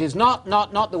there. It is not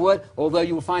the word, although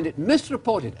you will find it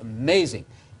misreported, amazing,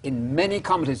 in many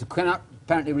commentators who cannot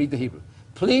apparently read the Hebrew.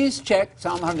 Please check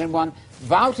Psalm 101.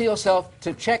 Vow to yourself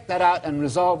to check that out and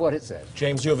resolve what it says.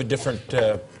 James, you have a different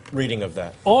reading of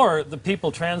that. Or the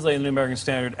people translating the American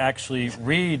Standard actually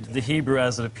read the Hebrew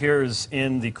as it appears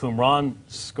in the Qumran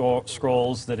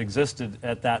scrolls that existed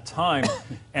at that time,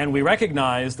 and we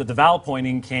recognize that the vowel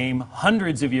pointing came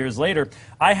hundreds of years later.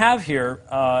 I have here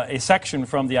a section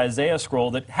from the Isaiah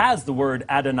scroll that has the word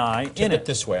Adonai in Tip it. it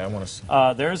this way. I want to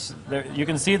see. You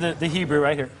can see the Hebrew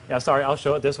right here. Yeah, sorry, I'll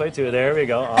show it this way too. There we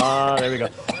go. There we go.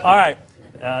 All right.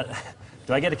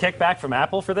 Do I get a kickback from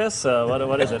Apple for this?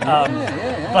 What is it?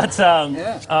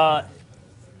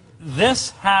 This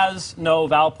has no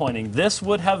vowel pointing. This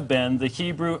would have been the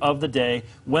Hebrew of the day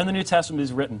when the New Testament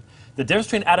was written. The difference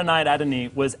between Adonai and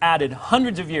Adoni was added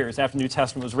hundreds of years after the New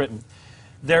Testament was written.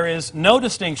 There is no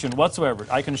distinction whatsoever.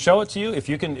 I can show it to you.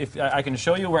 If I can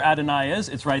show you where Adonai is,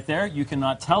 it's right there. You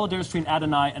cannot tell the difference between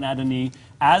Adonai and Adoni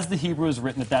as the Hebrew was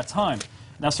written at that time.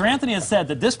 Now, Sir Anthony has said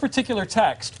that this particular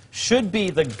text should be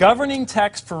the governing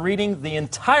text for reading the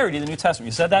entirety of the New Testament.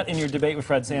 You said that in your debate with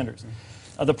Fred Sanders.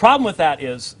 The problem with that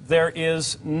is there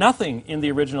is nothing in the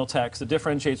original text that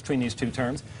differentiates between these two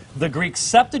terms. The Greek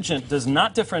Septuagint does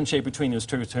not differentiate between those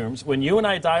two terms. When you and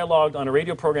I dialogued on a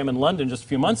radio program in London just a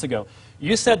few months ago,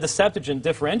 you said the Septuagint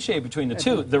differentiated between the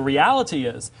two. The reality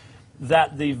is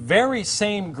that the very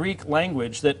same Greek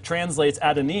language that translates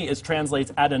Adoni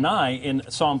translates Adonai in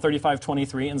Psalm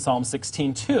 35:23 and Psalm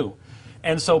 16:2.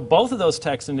 And so both of those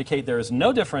texts indicate there is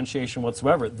no differentiation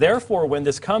whatsoever. Therefore, when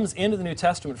this comes into the New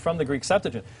Testament from the Greek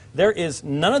Septuagint, there is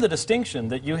none of the distinction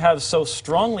that you have so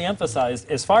strongly emphasized,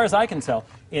 as far as I can tell,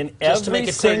 in Just to every make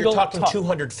it clear, single you're talking talk.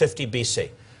 250 BC.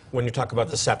 When you talk about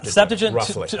the Septuagint, Septuagint,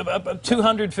 roughly.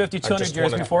 250, 200 just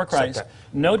years wanna before set Christ. that.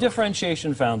 No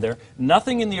differentiation found there.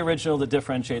 Nothing in the original that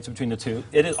differentiates between the two.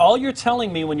 It is, all you're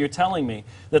telling me when you're telling me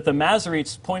that the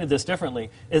Masoretes pointed this differently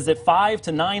is that 500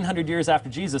 to 900 years after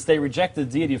Jesus, they rejected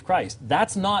the deity of Christ.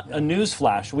 That's not a news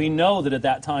flash. We know that at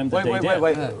that time that they did.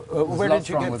 Wait. there's Where lots did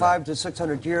you wrong get with 500 to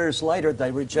 600 years later they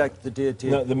reject the deity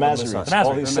No, of the Messiah? Masoretes. The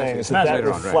All Masoretes. he's saying is The that that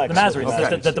Masoretes. reflects The Masoretes.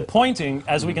 Okay. That the pointing,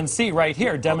 as we can see right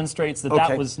here, demonstrates that that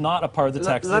Okay. was not a part of the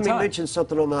text Let at the me time. mention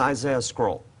something on the Isaiah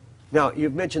scroll. Now,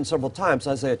 you've mentioned several times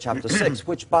Isaiah chapter 6,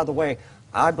 which, by the way,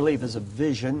 I believe is a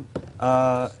vision,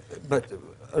 but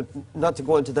not to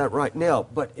go into that right now.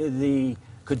 But in the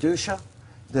Kedusha,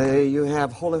 you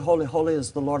have Holy, Holy, Holy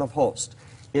is the Lord of hosts.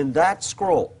 In that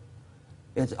scroll,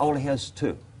 it only has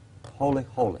 2, Holy,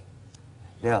 Holy.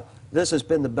 Now, this has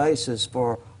been the basis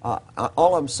for,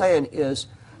 all I'm saying is,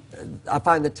 I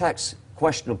find the text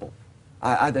questionable.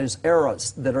 There's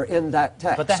errors that are in that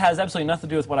text. But that has absolutely nothing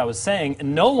to do with what I was saying.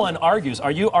 And no one argues.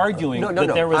 Are you arguing No,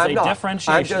 that there was I'm a not.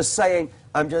 differentiation?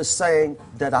 I'm just saying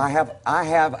that I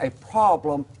have a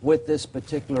problem with this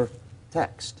particular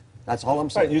text. That's all I'm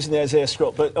Right, saying. using the Isaiah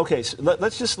scroll. But okay, so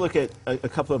let's just look at a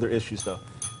couple other issues, though.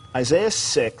 Isaiah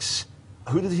 6,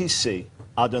 who did he see?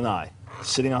 Adonai,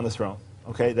 sitting on the throne.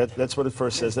 Okay, that's what it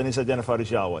first says. Then he's identified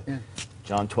as Yahweh. Yeah.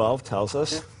 John 12 tells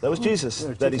us that was Jesus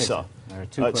There are two that he pictures. saw. There are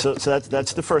two So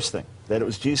that's the first thing, that it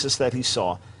was Jesus that he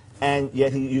saw, and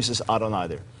yet he uses Adonai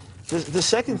there. The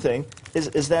second thing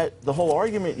is that the whole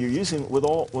argument you're using, with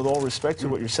all respect to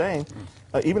what you're saying,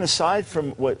 even aside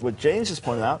from what James has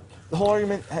pointed out, the whole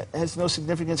argument has no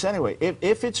significance anyway.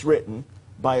 If it's written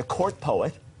by a court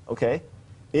poet, okay,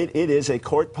 it is a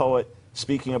court poet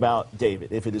speaking about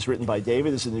David. If it is written by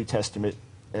David, as the New Testament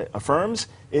affirms,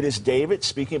 it is David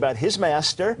speaking about his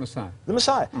master, Messiah. the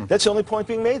Messiah. That's the only point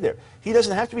being made there. He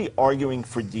doesn't have to be arguing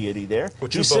for deity there.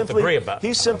 Which you both agree about.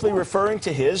 He's simply referring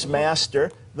to his master,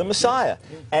 the Messiah.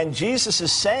 And Jesus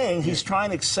is saying, he's trying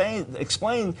to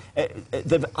explain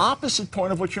the opposite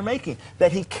point of what you're making,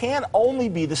 that he can't only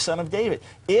be the son of David.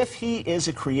 If he is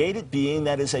a created being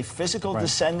that is a physical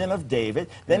descendant of David,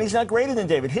 then he's not greater than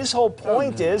David. His whole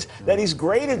point is that he's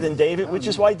greater than David, which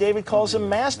is why David calls him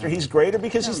master. He's greater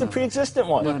because he's the pre-existent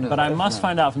one. But I must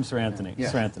find out from Sir Anthony.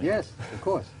 Yes. Sir Anthony. Yes, of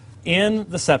course. In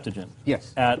the Septuagint,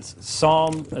 Yes. at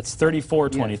Psalm, it's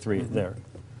 34:23 there.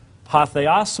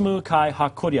 Hatheasmu kai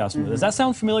hakuriasmu. Does that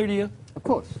sound familiar to you? Of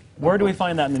course. Where do we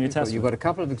find that in the New Well, Testament? you've got a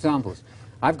couple of examples.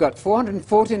 I've got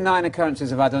 449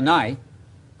 occurrences of Adonai,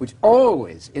 which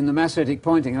always in the Masoretic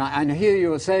pointing, and I hear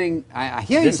you are saying, I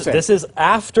hear you say. This is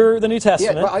after the New Yeah,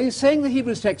 Testament. but are you saying the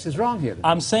Hebrews text is wrong here?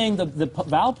 I'm saying the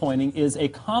vowel pointing is a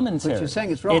commentary. But you're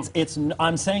saying it's wrong.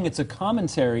 I'm saying it's a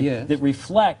commentary Yes. that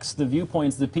reflects the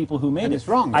viewpoints of the people who made And it. it's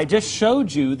wrong. I just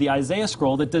showed you the Isaiah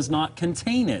scroll that does not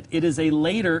contain it. It is a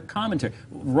later commentary.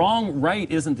 Wrong, right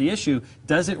isn't the issue.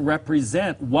 Does it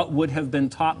represent what would have been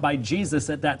taught by Jesus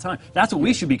at that time? That's what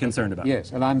we should be concerned about. Yes,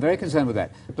 and I'm very concerned with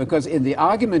that. Because in the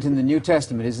argument in the New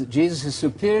Testament is that Jesus is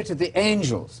superior to the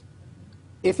angels.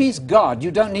 If he's God,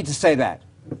 you don't need to say that.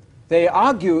 They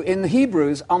argue in the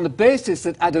Hebrews on the basis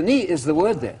that Adoni is the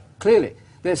word there, clearly.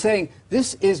 They're saying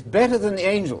this is better than the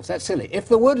angels. That's silly. If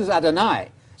the word is Adonai,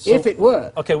 if it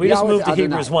were... Okay, we just Yahweh moved to Adonai.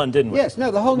 Hebrews 1, didn't we? Yes, no,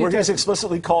 the whole New Where he's Testament...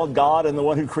 explicitly called God and the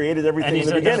one who created everything And in he's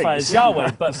the beginning. identified as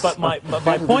Yahweh. But my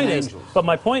than point is,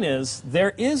 angels.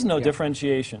 there is no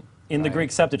differentiation in the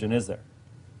Greek Septuagint, is there?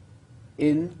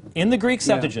 In the Greek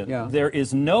Septuagint, yeah. there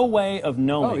is no way of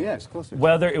knowing Oh, yes, of course there is.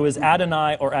 whether it was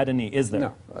Adonai or Adoni, is there?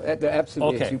 No, there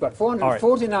absolutely Okay. is. You've got All right.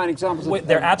 449 examples Wait, of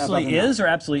there of absolutely Adonai. is or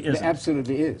absolutely isn't? There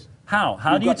absolutely is. How?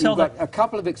 How do you tell you've got a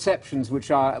couple of exceptions which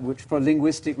for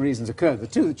linguistic reasons occur. The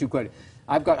two that you quoted.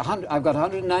 I've got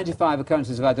 195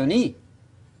 occurrences of Adoni,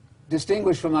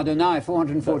 distinguished from Adonai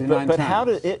 449 But times. how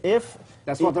did, if...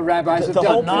 That's what the rabbis have the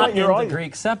done. whole not point in you're the arguing-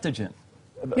 Greek Septuagint?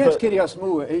 Yes, but- Kyrios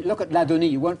Mu. Look at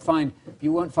Ladoni. You won't find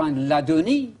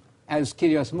Ladoni as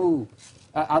Kyrios Mu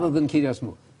other than Kyrios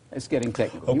Mu. It's getting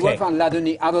technical. You Okay. won't find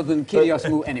Ladoni other than Kyrios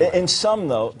Mu anyway. In sum,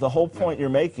 though, the whole point you're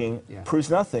making Yeah. proves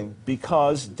nothing,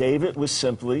 because David was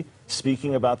simply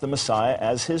speaking about the Messiah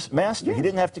as his master. He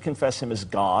didn't have to confess him as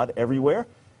God everywhere.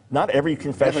 Not every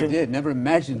confession. Never did. Never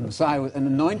imagined Messiah was an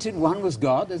anointed one was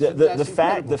God. The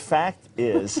That's fact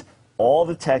is, all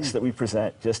the texts that we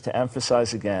present, just to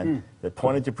emphasize again, that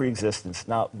pointed to preexistence,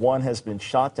 not one has been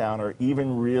shot down or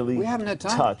even really We haven't had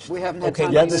time. touched. We haven't had Okay,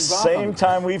 time. At to the embark on same it.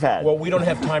 time we've had. Well, we don't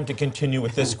have time to continue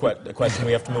with this question.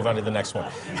 We have to move on to the next one.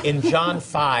 In John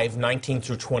 5:19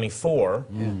 through 24,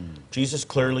 Jesus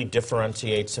clearly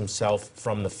differentiates himself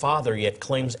from the Father, yet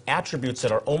claims attributes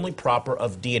that are only proper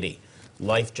of deity.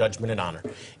 life, judgment, and honor.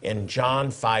 In John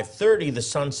 5:30, the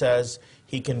Son says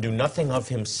he can do nothing of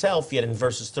himself, yet in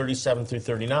verses 37 through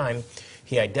 39,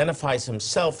 he identifies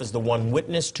himself as the one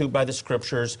witnessed to by the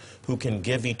Scriptures who can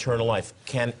give eternal life.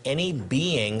 Can any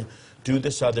being do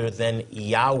this other than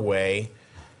Yahweh,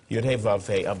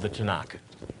 Yud-Heh-Vav-Heh of the Tanakh?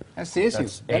 That's the issue.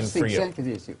 That's aimed That's for you. exactly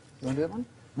the issue. You want to do that one?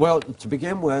 Well, to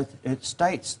begin with, it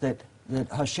states that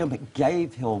Hashem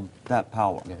gave him that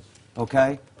power. Yes.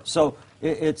 Okay? So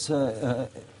it's an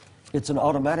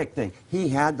automatic thing. He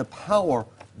had the power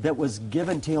that was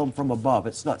given to him from above.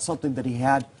 It's not something that he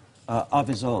had of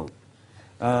his own.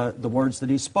 The words that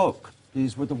he spoke,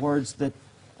 these were the words that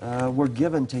were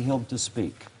given to him to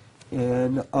speak.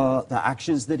 And the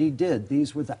actions that he did,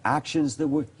 these were the actions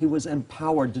that he was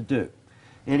empowered to do.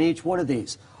 In each one of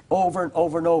these, over and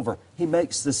over and over, he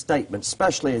makes this statement,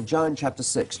 especially in John chapter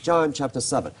 6, John chapter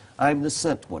 7. I'm the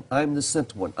sent one, I'm the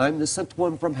sent one, I'm the sent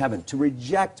one from heaven. To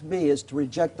reject me is to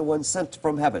reject the one sent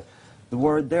from heaven. The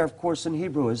word there, of course, in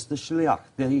Hebrew is the shliach.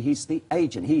 He's the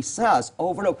agent. He says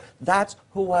over and over, that's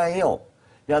who I am.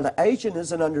 Now, the agent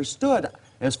isn't understood.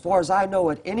 As far as I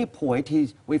know, at any point,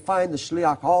 we find the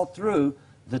shliach all through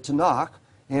the Tanakh.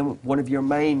 And one of your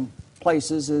main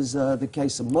places is the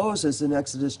case of Moses in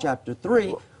Exodus chapter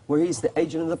 3, where he's the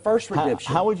agent of the first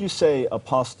redemption. How would you say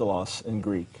apostolos in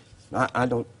Greek? I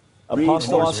don't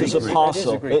Apostolos is read Greek.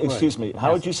 apostle. It is a Greek word. Excuse me.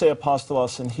 How would you say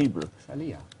apostolos in Hebrew?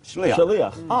 Shaliach. Shliach.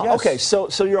 Shaliach. Oh, Yes. okay.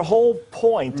 So your whole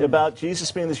point about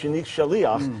Jesus being this unique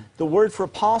shaliach, the word for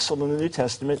apostle in the New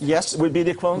Testament, Yes. would be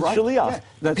the equivalent Right. of shaliach. Yeah,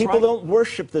 that's People right. don't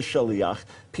worship the shaliach.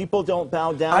 People don't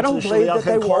bow down I don't to the believe shaliach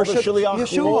that and they call the worship shaliach Yeshua.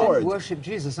 They Lord. didn't worship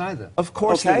Jesus either. Of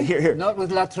course, Okay. here. Not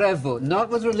with latrevo, not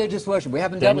with religious worship. We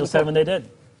haven't dealt Daniel with 7 they did.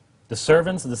 The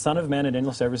servants of the Son of Man and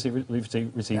Daniel 7 received And the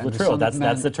latreo. Son of That's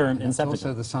Man- the term in that's Septuagint.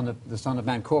 also the Son of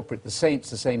Man corporate. The saints,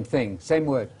 the same thing, same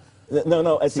word.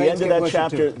 No. At the Saints end of get that worship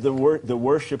chapter, too. the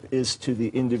worship is to the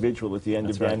individual at the end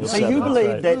That's of right. Daniel So 7. you believe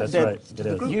right. that, That's that right. It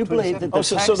is. you believe that the Oh,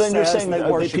 so text then you're says saying they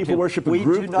that worship people him. worship a We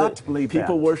group? do not that believe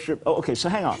people that. worship. Oh, okay, so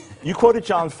hang on. You quoted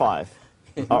John 5.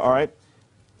 All right?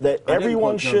 That I didn't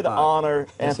everyone quote John should 5. honor, Yes,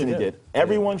 you Anthony did. did.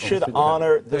 Everyone should did.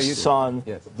 honor No, the you did. Son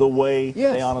Yes. the way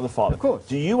Yes, they honor the Father. of course.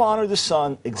 Do you honor the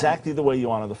Son exactly the way you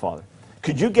honor the Father?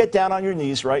 Could you get down on your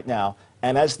knees right now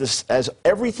and as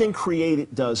everything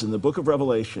created does in the book of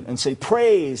Revelation and say,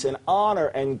 praise and honor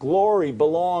and glory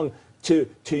belong to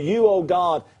you, O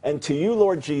God, and to you,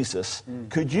 Lord Jesus.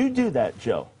 Could you do that,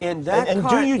 Joe? In that, and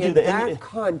do you do in that?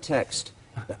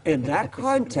 that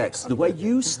context, the way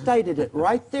you stated it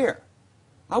right there,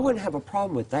 I wouldn't have a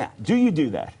problem with that. Do you do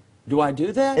that? Do I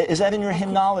do that? Is that in your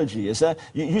hymnology? Is that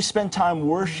you spend time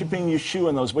worshiping Yeshua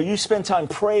in those? Where you spend time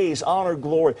praise, honor,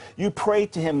 glory. You pray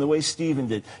to Him the way Stephen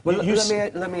did. Well, You- you s-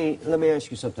 let me ask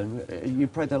you something. You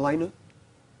pray the Leinu?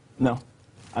 No,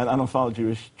 I don't follow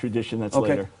Jewish tradition. That's Okay.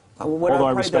 later. When Although I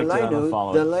I pray the respect it, I don't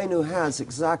follow the it. Leinu has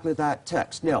exactly that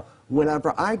text. Now,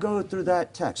 whenever I go through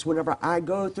that text, whenever I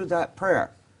go through that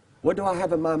prayer, what do I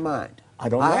have in my mind? I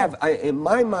don't know. In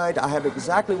my mind, I have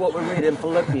exactly what we read in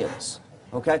Philippians.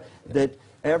 Okay, that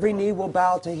every knee will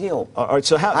bow to Him. All right,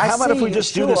 so how about if see we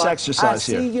just do this Yeshua- exercise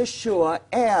here? I see Yeshua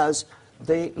as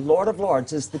the Lord of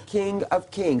Lords, as the King of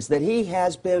Kings, that He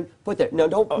has been put there. Now,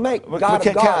 don't make God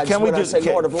of gods when I say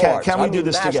Lord of Lords. Can I we do mean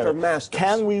this Master together? of Masters.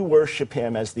 Can we worship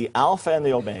Him as the Alpha and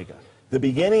the Omega, the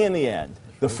beginning and the end,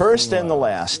 the first and the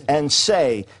last, and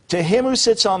say to Him who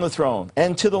sits on the throne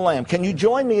and to the Lamb, can you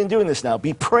join me in doing this now?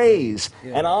 Be praise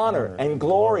and honor and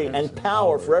glory and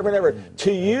power forever and ever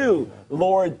to you,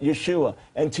 Lord Yeshua,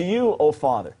 and to you, O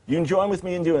Father. You can join with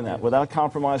me in doing that without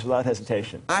compromise, without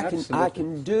hesitation. I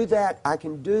can do that. I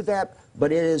can do that.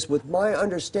 But it is with my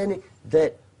understanding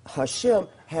that Hashem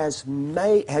has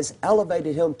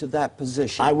elevated him to that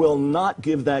position. I will not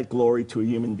give that glory to a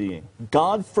human being.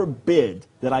 God forbid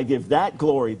that I give that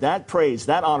glory, that praise,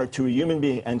 that honor to a human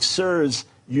being. And sirs,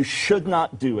 you should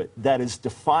not do it. That is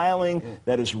defiling,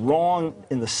 that is wrong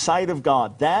in the sight of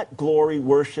God. That glory,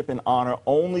 worship, and honor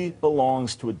only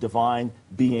belongs to a divine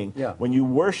being. Yeah. When you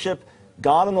worship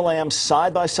God and the Lamb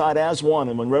side by side as one,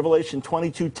 and when Revelation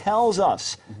 22 tells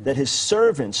us that His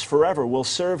servants forever will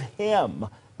serve Him,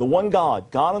 the one God,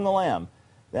 God and the Lamb,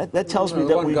 that tells me the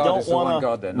that one we God don't is the one God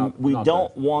want there, to not- we not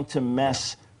don't both. want to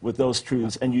mess with those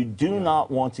truths, and you do not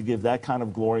want to give that kind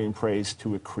of glory and praise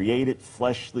to a created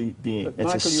fleshly being. But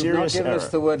It's Michael, a you've not serious given error. us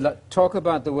the word. Talk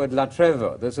about the word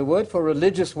latrevo. There's a word for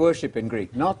religious worship in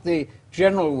Greek, not the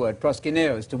general word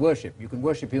proskuneo is to worship. You can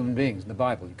worship human beings in the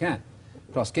Bible. You can.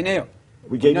 Proskuneo.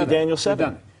 We gave know you that. Daniel We've 7.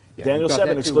 done it. Yeah, Daniel you've got 7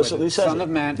 that too, explicitly where the says Son it. of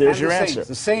Man There's and your the answer. saints.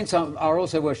 The saints are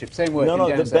also worshipped. Same word. No, in no.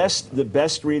 Daniel 7. The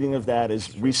best reading of that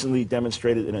is recently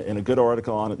demonstrated in a good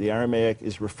article on it. The Aramaic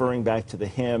is referring back to the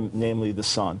hymn, namely the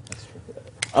Son.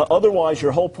 Otherwise,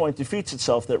 your whole point defeats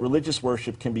itself that religious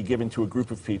worship can be given to a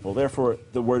group of people. Therefore,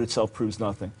 the word itself proves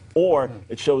nothing. Or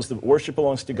it shows that worship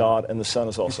belongs to God and the Son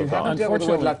is also You God. haven't dealt with the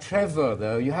word Unfortunately- latreva,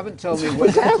 though. You haven't told me We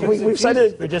what have. We've said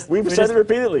it. We've said it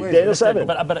repeatedly. wait, Daniel wait, 7.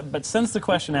 But since the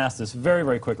question asked this very,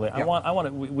 very quickly,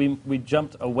 we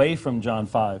jumped away from John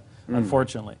 5,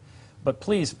 unfortunately. But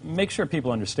please make sure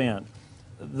people understand.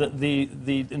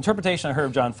 The interpretation I heard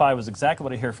of John 5 was exactly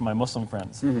what I hear from my Muslim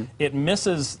friends. It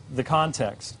misses the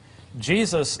context.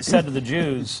 Jesus said to the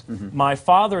Jews, "My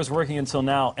Father is working until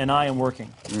now, and I am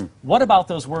working." What about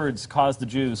those words caused the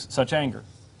Jews such anger?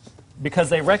 Because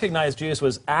they recognized Jesus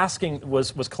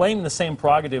was claiming the same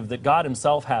prerogative that God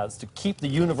himself has to keep the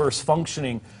universe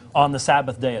functioning on the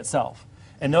Sabbath day itself.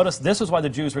 And notice this was why the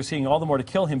Jews were seeking all the more to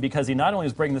kill him, because he not only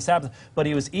was breaking the Sabbath, but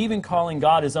he was even calling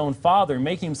God his own Father,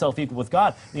 making himself equal with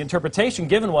God. The interpretation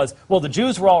given was, well, the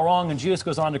Jews were all wrong, and Jesus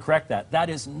goes on to correct that. That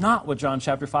is not what John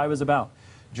chapter 5 is about.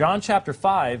 John chapter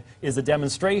 5 is a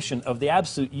demonstration of the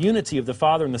absolute unity of the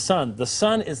Father and the Son. The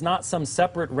Son is not some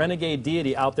separate renegade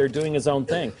deity out there doing his own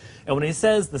thing. And when he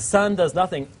says the Son does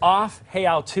nothing off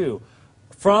heautu,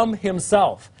 from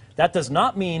himself, that does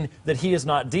not mean that he is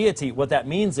not deity. What that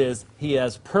means is he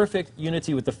has perfect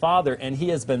unity with the Father, and he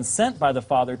has been sent by the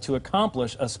Father to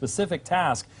accomplish a specific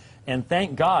task. And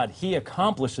thank God he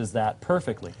accomplishes that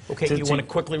perfectly. Okay, you want to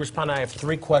quickly respond? I have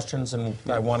 3 questions, and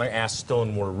I want to ask still,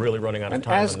 and we're really running out of And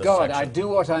time. as in this God, I section. do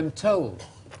what I'm told,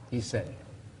 he said.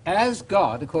 As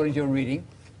God, according to your reading,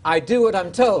 I do what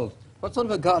I'm told. What sort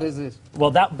of a God is this?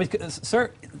 Well, because,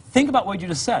 sir, think about what you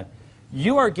just said.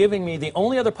 You are giving me the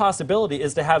only other possibility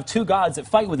is to have 2 gods that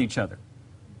fight with each other,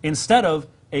 instead of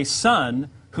a son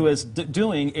who is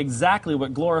doing exactly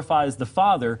what glorifies the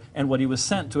Father and what he was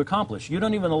sent to accomplish. You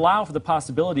don't even allow for the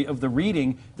possibility of the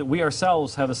reading that we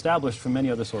ourselves have established from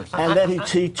many other sources. And that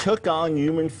he took on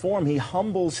human form. He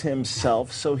humbles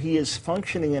himself, so he is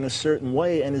functioning in a certain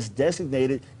way and is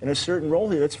designated in a certain role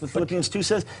here. That's what Philippians 2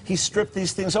 says. He stripped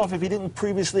these things off. If he didn't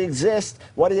previously exist,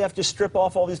 why did he have to strip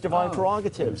off all these divine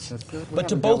prerogatives? But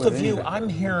to both of you, I'm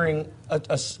hearing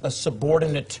a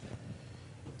subordinate...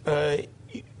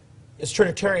 as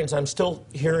Trinitarians, I'm still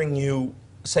hearing you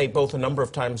say both a number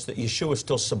of times that Yeshua is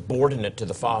still subordinate to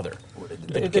the Father.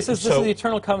 This is the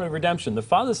eternal covenant of redemption. The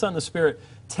Father, the Son, and the Spirit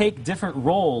take different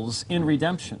roles in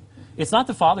redemption. It's not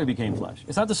the Father who became flesh.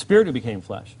 It's not the Spirit who became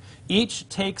flesh. Each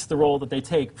takes the role that they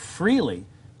take freely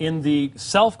in the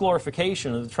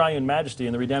self-glorification of the triune majesty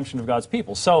and the redemption of God's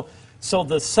people. So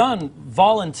the Son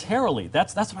voluntarily,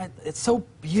 that's why it's so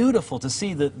beautiful to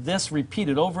see this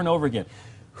repeated over and over again.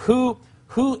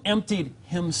 Who emptied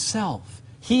himself?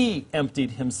 He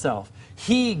emptied himself.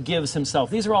 He gives himself.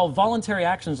 These are all voluntary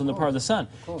actions on the part of the Son.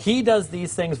 He does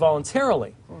these things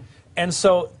voluntarily. And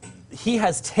so he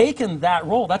has taken that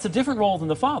role. That's a different role than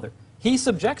the Father. He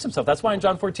subjects himself. That's why in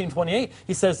John 14:28,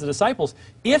 he says to the disciples,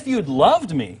 if you'd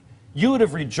loved me, you would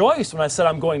have rejoiced when I said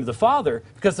I'm going to the Father,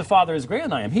 because the Father is greater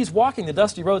than I am. He's walking the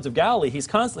dusty roads of Galilee. He's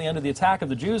constantly under the attack of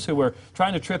the Jews who were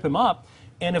trying to trip him up.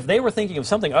 And if they were thinking of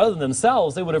something other than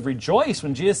themselves, they would have rejoiced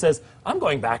when Jesus says, I'm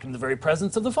going back into the very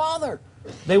presence of the Father.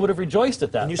 They would have rejoiced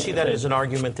at that. And you see that as an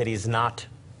argument that he's not,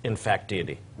 in fact,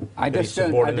 deity. I That he's just don't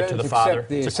subordinate to the Father. accept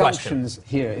the It's a question. assumptions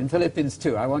here in Philippians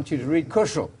 2. I want you to read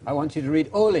Kuschel. I want you to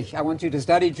read Ohlich. I want you to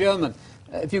study German.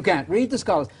 If you can't, read the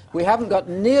scholars. We haven't got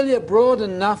nearly a broad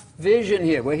enough vision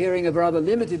here. We're hearing a rather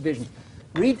limited vision.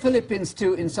 Read Philippians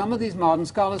 2 in some of these modern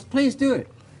scholars. Please do it.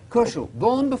 Kuschel,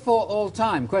 born before all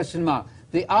time, question mark.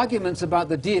 The arguments about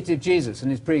the deity of Jesus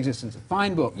and his preexistence.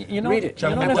 Fine book. Read it.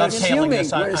 Gentlemen, And we're we're dovetailing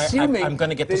this. assuming I'm going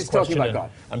to get that this he's talking question about in.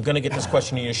 God. I'm going to get this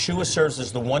question in. Yeshua serves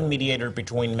as the one mediator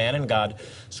between man and God.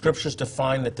 Scriptures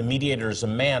define that the mediator is a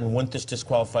man. Wouldn't this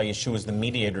disqualify Yeshua as the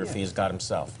mediator if he is God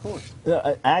himself?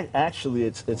 Actually,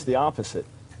 it's the opposite.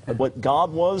 What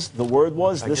God was, the Word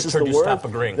was, I this just is heard the you Word stop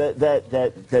agreeing.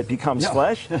 that becomes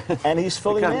flesh, and he's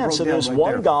fully kind of man. broke So down there's right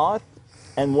one there. God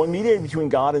and one mediator between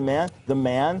God and man, the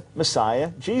man,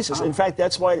 Messiah, Jesus. In fact,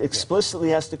 that's why it explicitly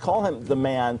has to call him the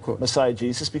man, Messiah,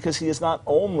 Jesus, because he is not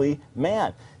only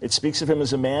man. It speaks of him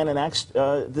as a man in Acts,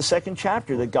 the 2nd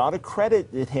chapter, that God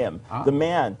accredited him, the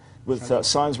man, with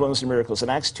signs, wonders, and miracles. In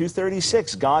Acts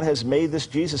 2:36, God has made this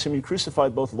Jesus, whom you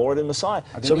crucified, both Lord and Messiah.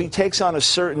 So he takes on a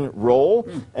certain role,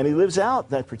 and he lives out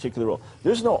that particular role.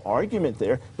 There's no argument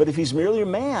there, but if he's merely a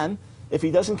man, if he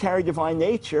doesn't carry divine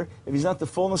nature, if he's not the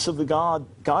fullness of the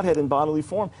Godhead in bodily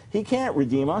form, he can't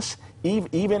redeem us.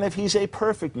 Even if he's a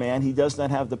perfect man, he does not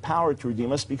have the power to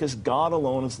redeem us because God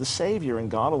alone is the Savior and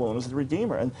God alone is the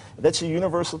Redeemer. And that's a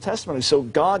universal testimony. So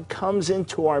God comes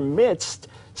into our midst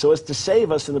so as to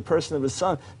save us in the person of his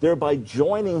Son, thereby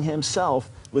joining himself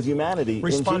with humanity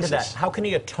Respond in to Jesus. that. How can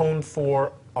he atone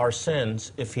for our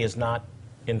sins if he is not,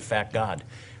 in fact, God,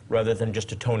 rather than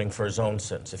just atoning for his own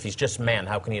sins? If he's just man,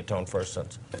 how can he atone for his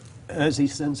sins? As he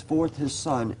sends forth his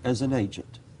Son as an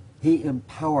agent, he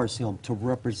empowers him to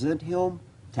represent him,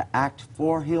 to act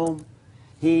for him.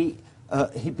 He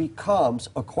becomes,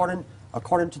 according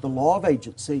to the law of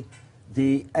agency,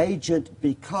 the agent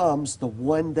becomes the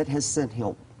one that has sent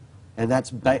him. And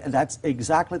that's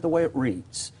exactly the way it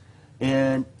reads.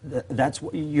 And that's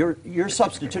what you're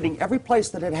substituting every place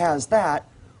that it has that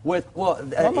with, well,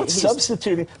 I'm not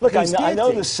substituting. Look, I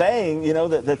know the saying, you know,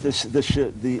 that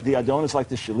the Adon is like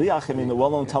the Shaliach. I mean, the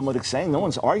well-known Talmudic saying. No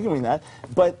one's arguing that.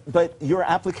 But your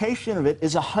application of it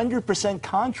is 100%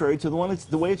 contrary to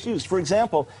the way it's used. For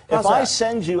example, if I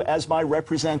send you as my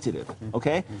representative,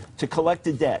 okay, to collect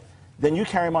a debt, then you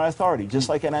carry my authority, just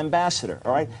like an ambassador,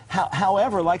 all right?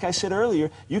 However, like I said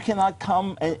earlier, you cannot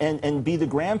come and be the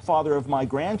grandfather of my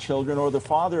grandchildren or the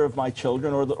father of my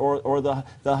children or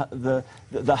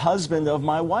the husband of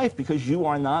my wife because you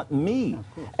are not me.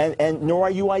 And nor are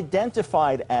you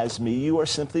identified as me. You are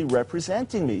simply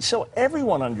representing me. So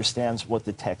everyone understands what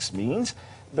the text means.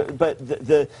 But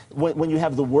when you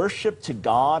have the worship to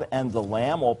God and the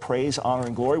Lamb, all praise, honor,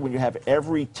 and glory, when you have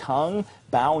every tongue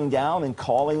bowing down and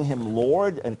calling him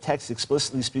Lord, and the text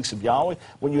explicitly speaks of Yahweh,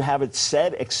 when you have it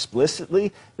said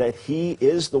explicitly that he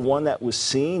is the one that was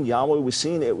seen, Yahweh was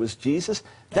seen, it was Jesus,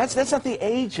 that's not the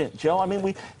agent, Joe. I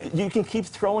mean, you can keep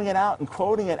throwing it out and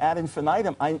quoting it ad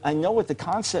infinitum. I know what the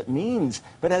concept means,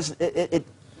 but as it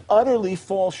utterly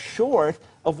falls short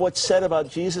of what's said about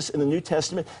Jesus in the New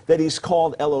Testament, that he's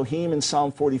called Elohim in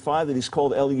Psalm 45, that he's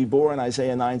called El Gibor in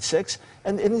Isaiah 9:6,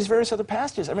 and in these various other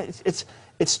passages. I mean, it's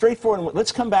straightforward.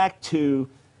 Let's come back to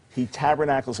he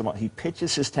tabernacles among, he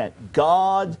pitches his tent.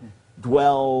 God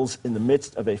dwells in the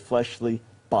midst of a fleshly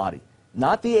body.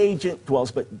 Not the agent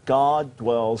dwells, but God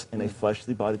dwells in a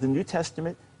fleshly body. The New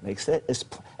Testament makes that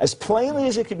as plainly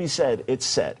as it can be said, it's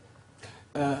said.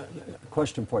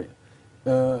 Question for you.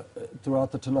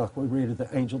 Throughout the Tanakh, we read of the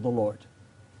angel of the Lord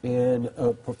and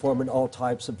performing all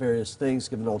types of various things,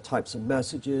 giving all types of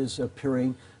messages,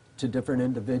 appearing to different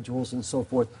individuals and so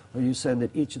forth. Are you saying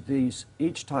that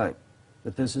each time,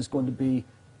 that this is going to be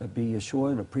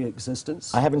Yeshua in a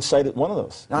pre-existence? I haven't cited one of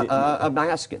those. I'm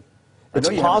asking. It's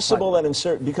possible that in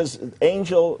certain, because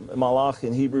angel, malach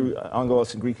in Hebrew,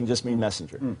 angelos in Greek can just mean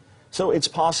messenger. So it's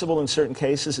possible in certain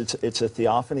cases, it's a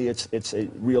theophany, it's a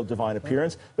real divine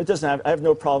appearance, but it doesn't have, I have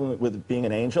no problem with it being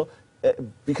an angel,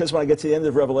 because when I get to the end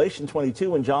of Revelation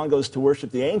 22, when John goes to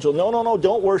worship the angel, no,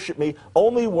 don't worship me,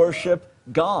 only worship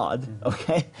God,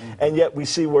 okay? And yet we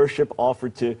see worship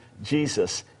offered to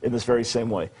Jesus in this very same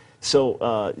way.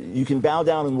 So you can bow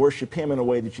down and worship him in a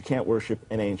way that you can't worship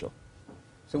an angel.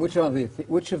 So which of the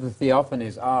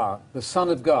theophanies are the Son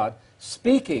of God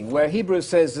speaking, where Hebrews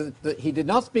says that he did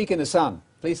not speak in the Son?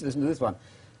 Please listen to this one.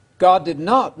 God did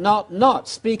not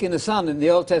speak in the Son in the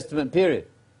Old Testament period.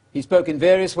 He spoke in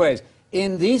various ways.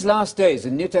 In these last days,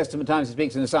 in New Testament times, he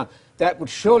speaks in the Son. That would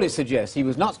surely suggest he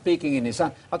was not speaking in his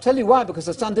Son. I'll tell you why, because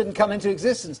the Son didn't come into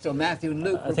existence till Matthew and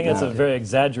Luke. I think it's a very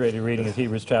exaggerated reading of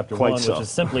Hebrews chapter 1, so. which is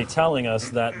simply telling us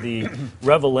that the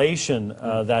revelation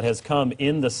that has come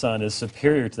in the Son is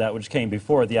superior to that which came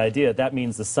before. The idea that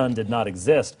means the Son did not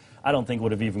exist, I don't think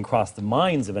would have even crossed the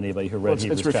minds of anybody who read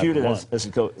Hebrews chapter 1. It's refuted as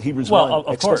it goes. Hebrews Well,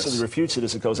 1 explicitly refutes it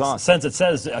as it goes on. Since it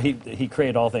says he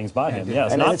created all things by him,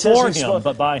 yes, And not it says for he him, spoke-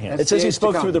 but by him. It says he Yes, to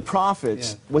spoke come. through the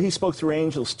prophets. Yeah. Well, he spoke through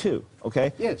angels too,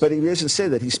 okay? Yes. But he doesn't say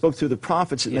that. He spoke through the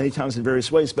prophets many times in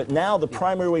various ways. But now the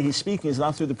primary way he's speaking is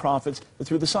not through the prophets, but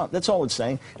through the Son. That's all it's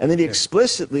saying. And then he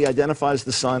explicitly identifies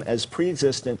the Son as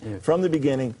pre-existent from the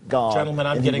beginning, God. Gentlemen,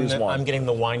 I'm in getting Hebrews 1.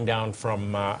 the wind down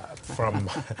from my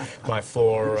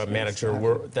floor manager.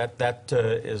 That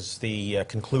is the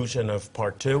conclusion of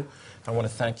part 2. I want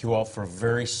to thank you all for a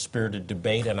very spirited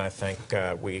debate, and I think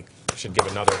we should give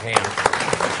another hand.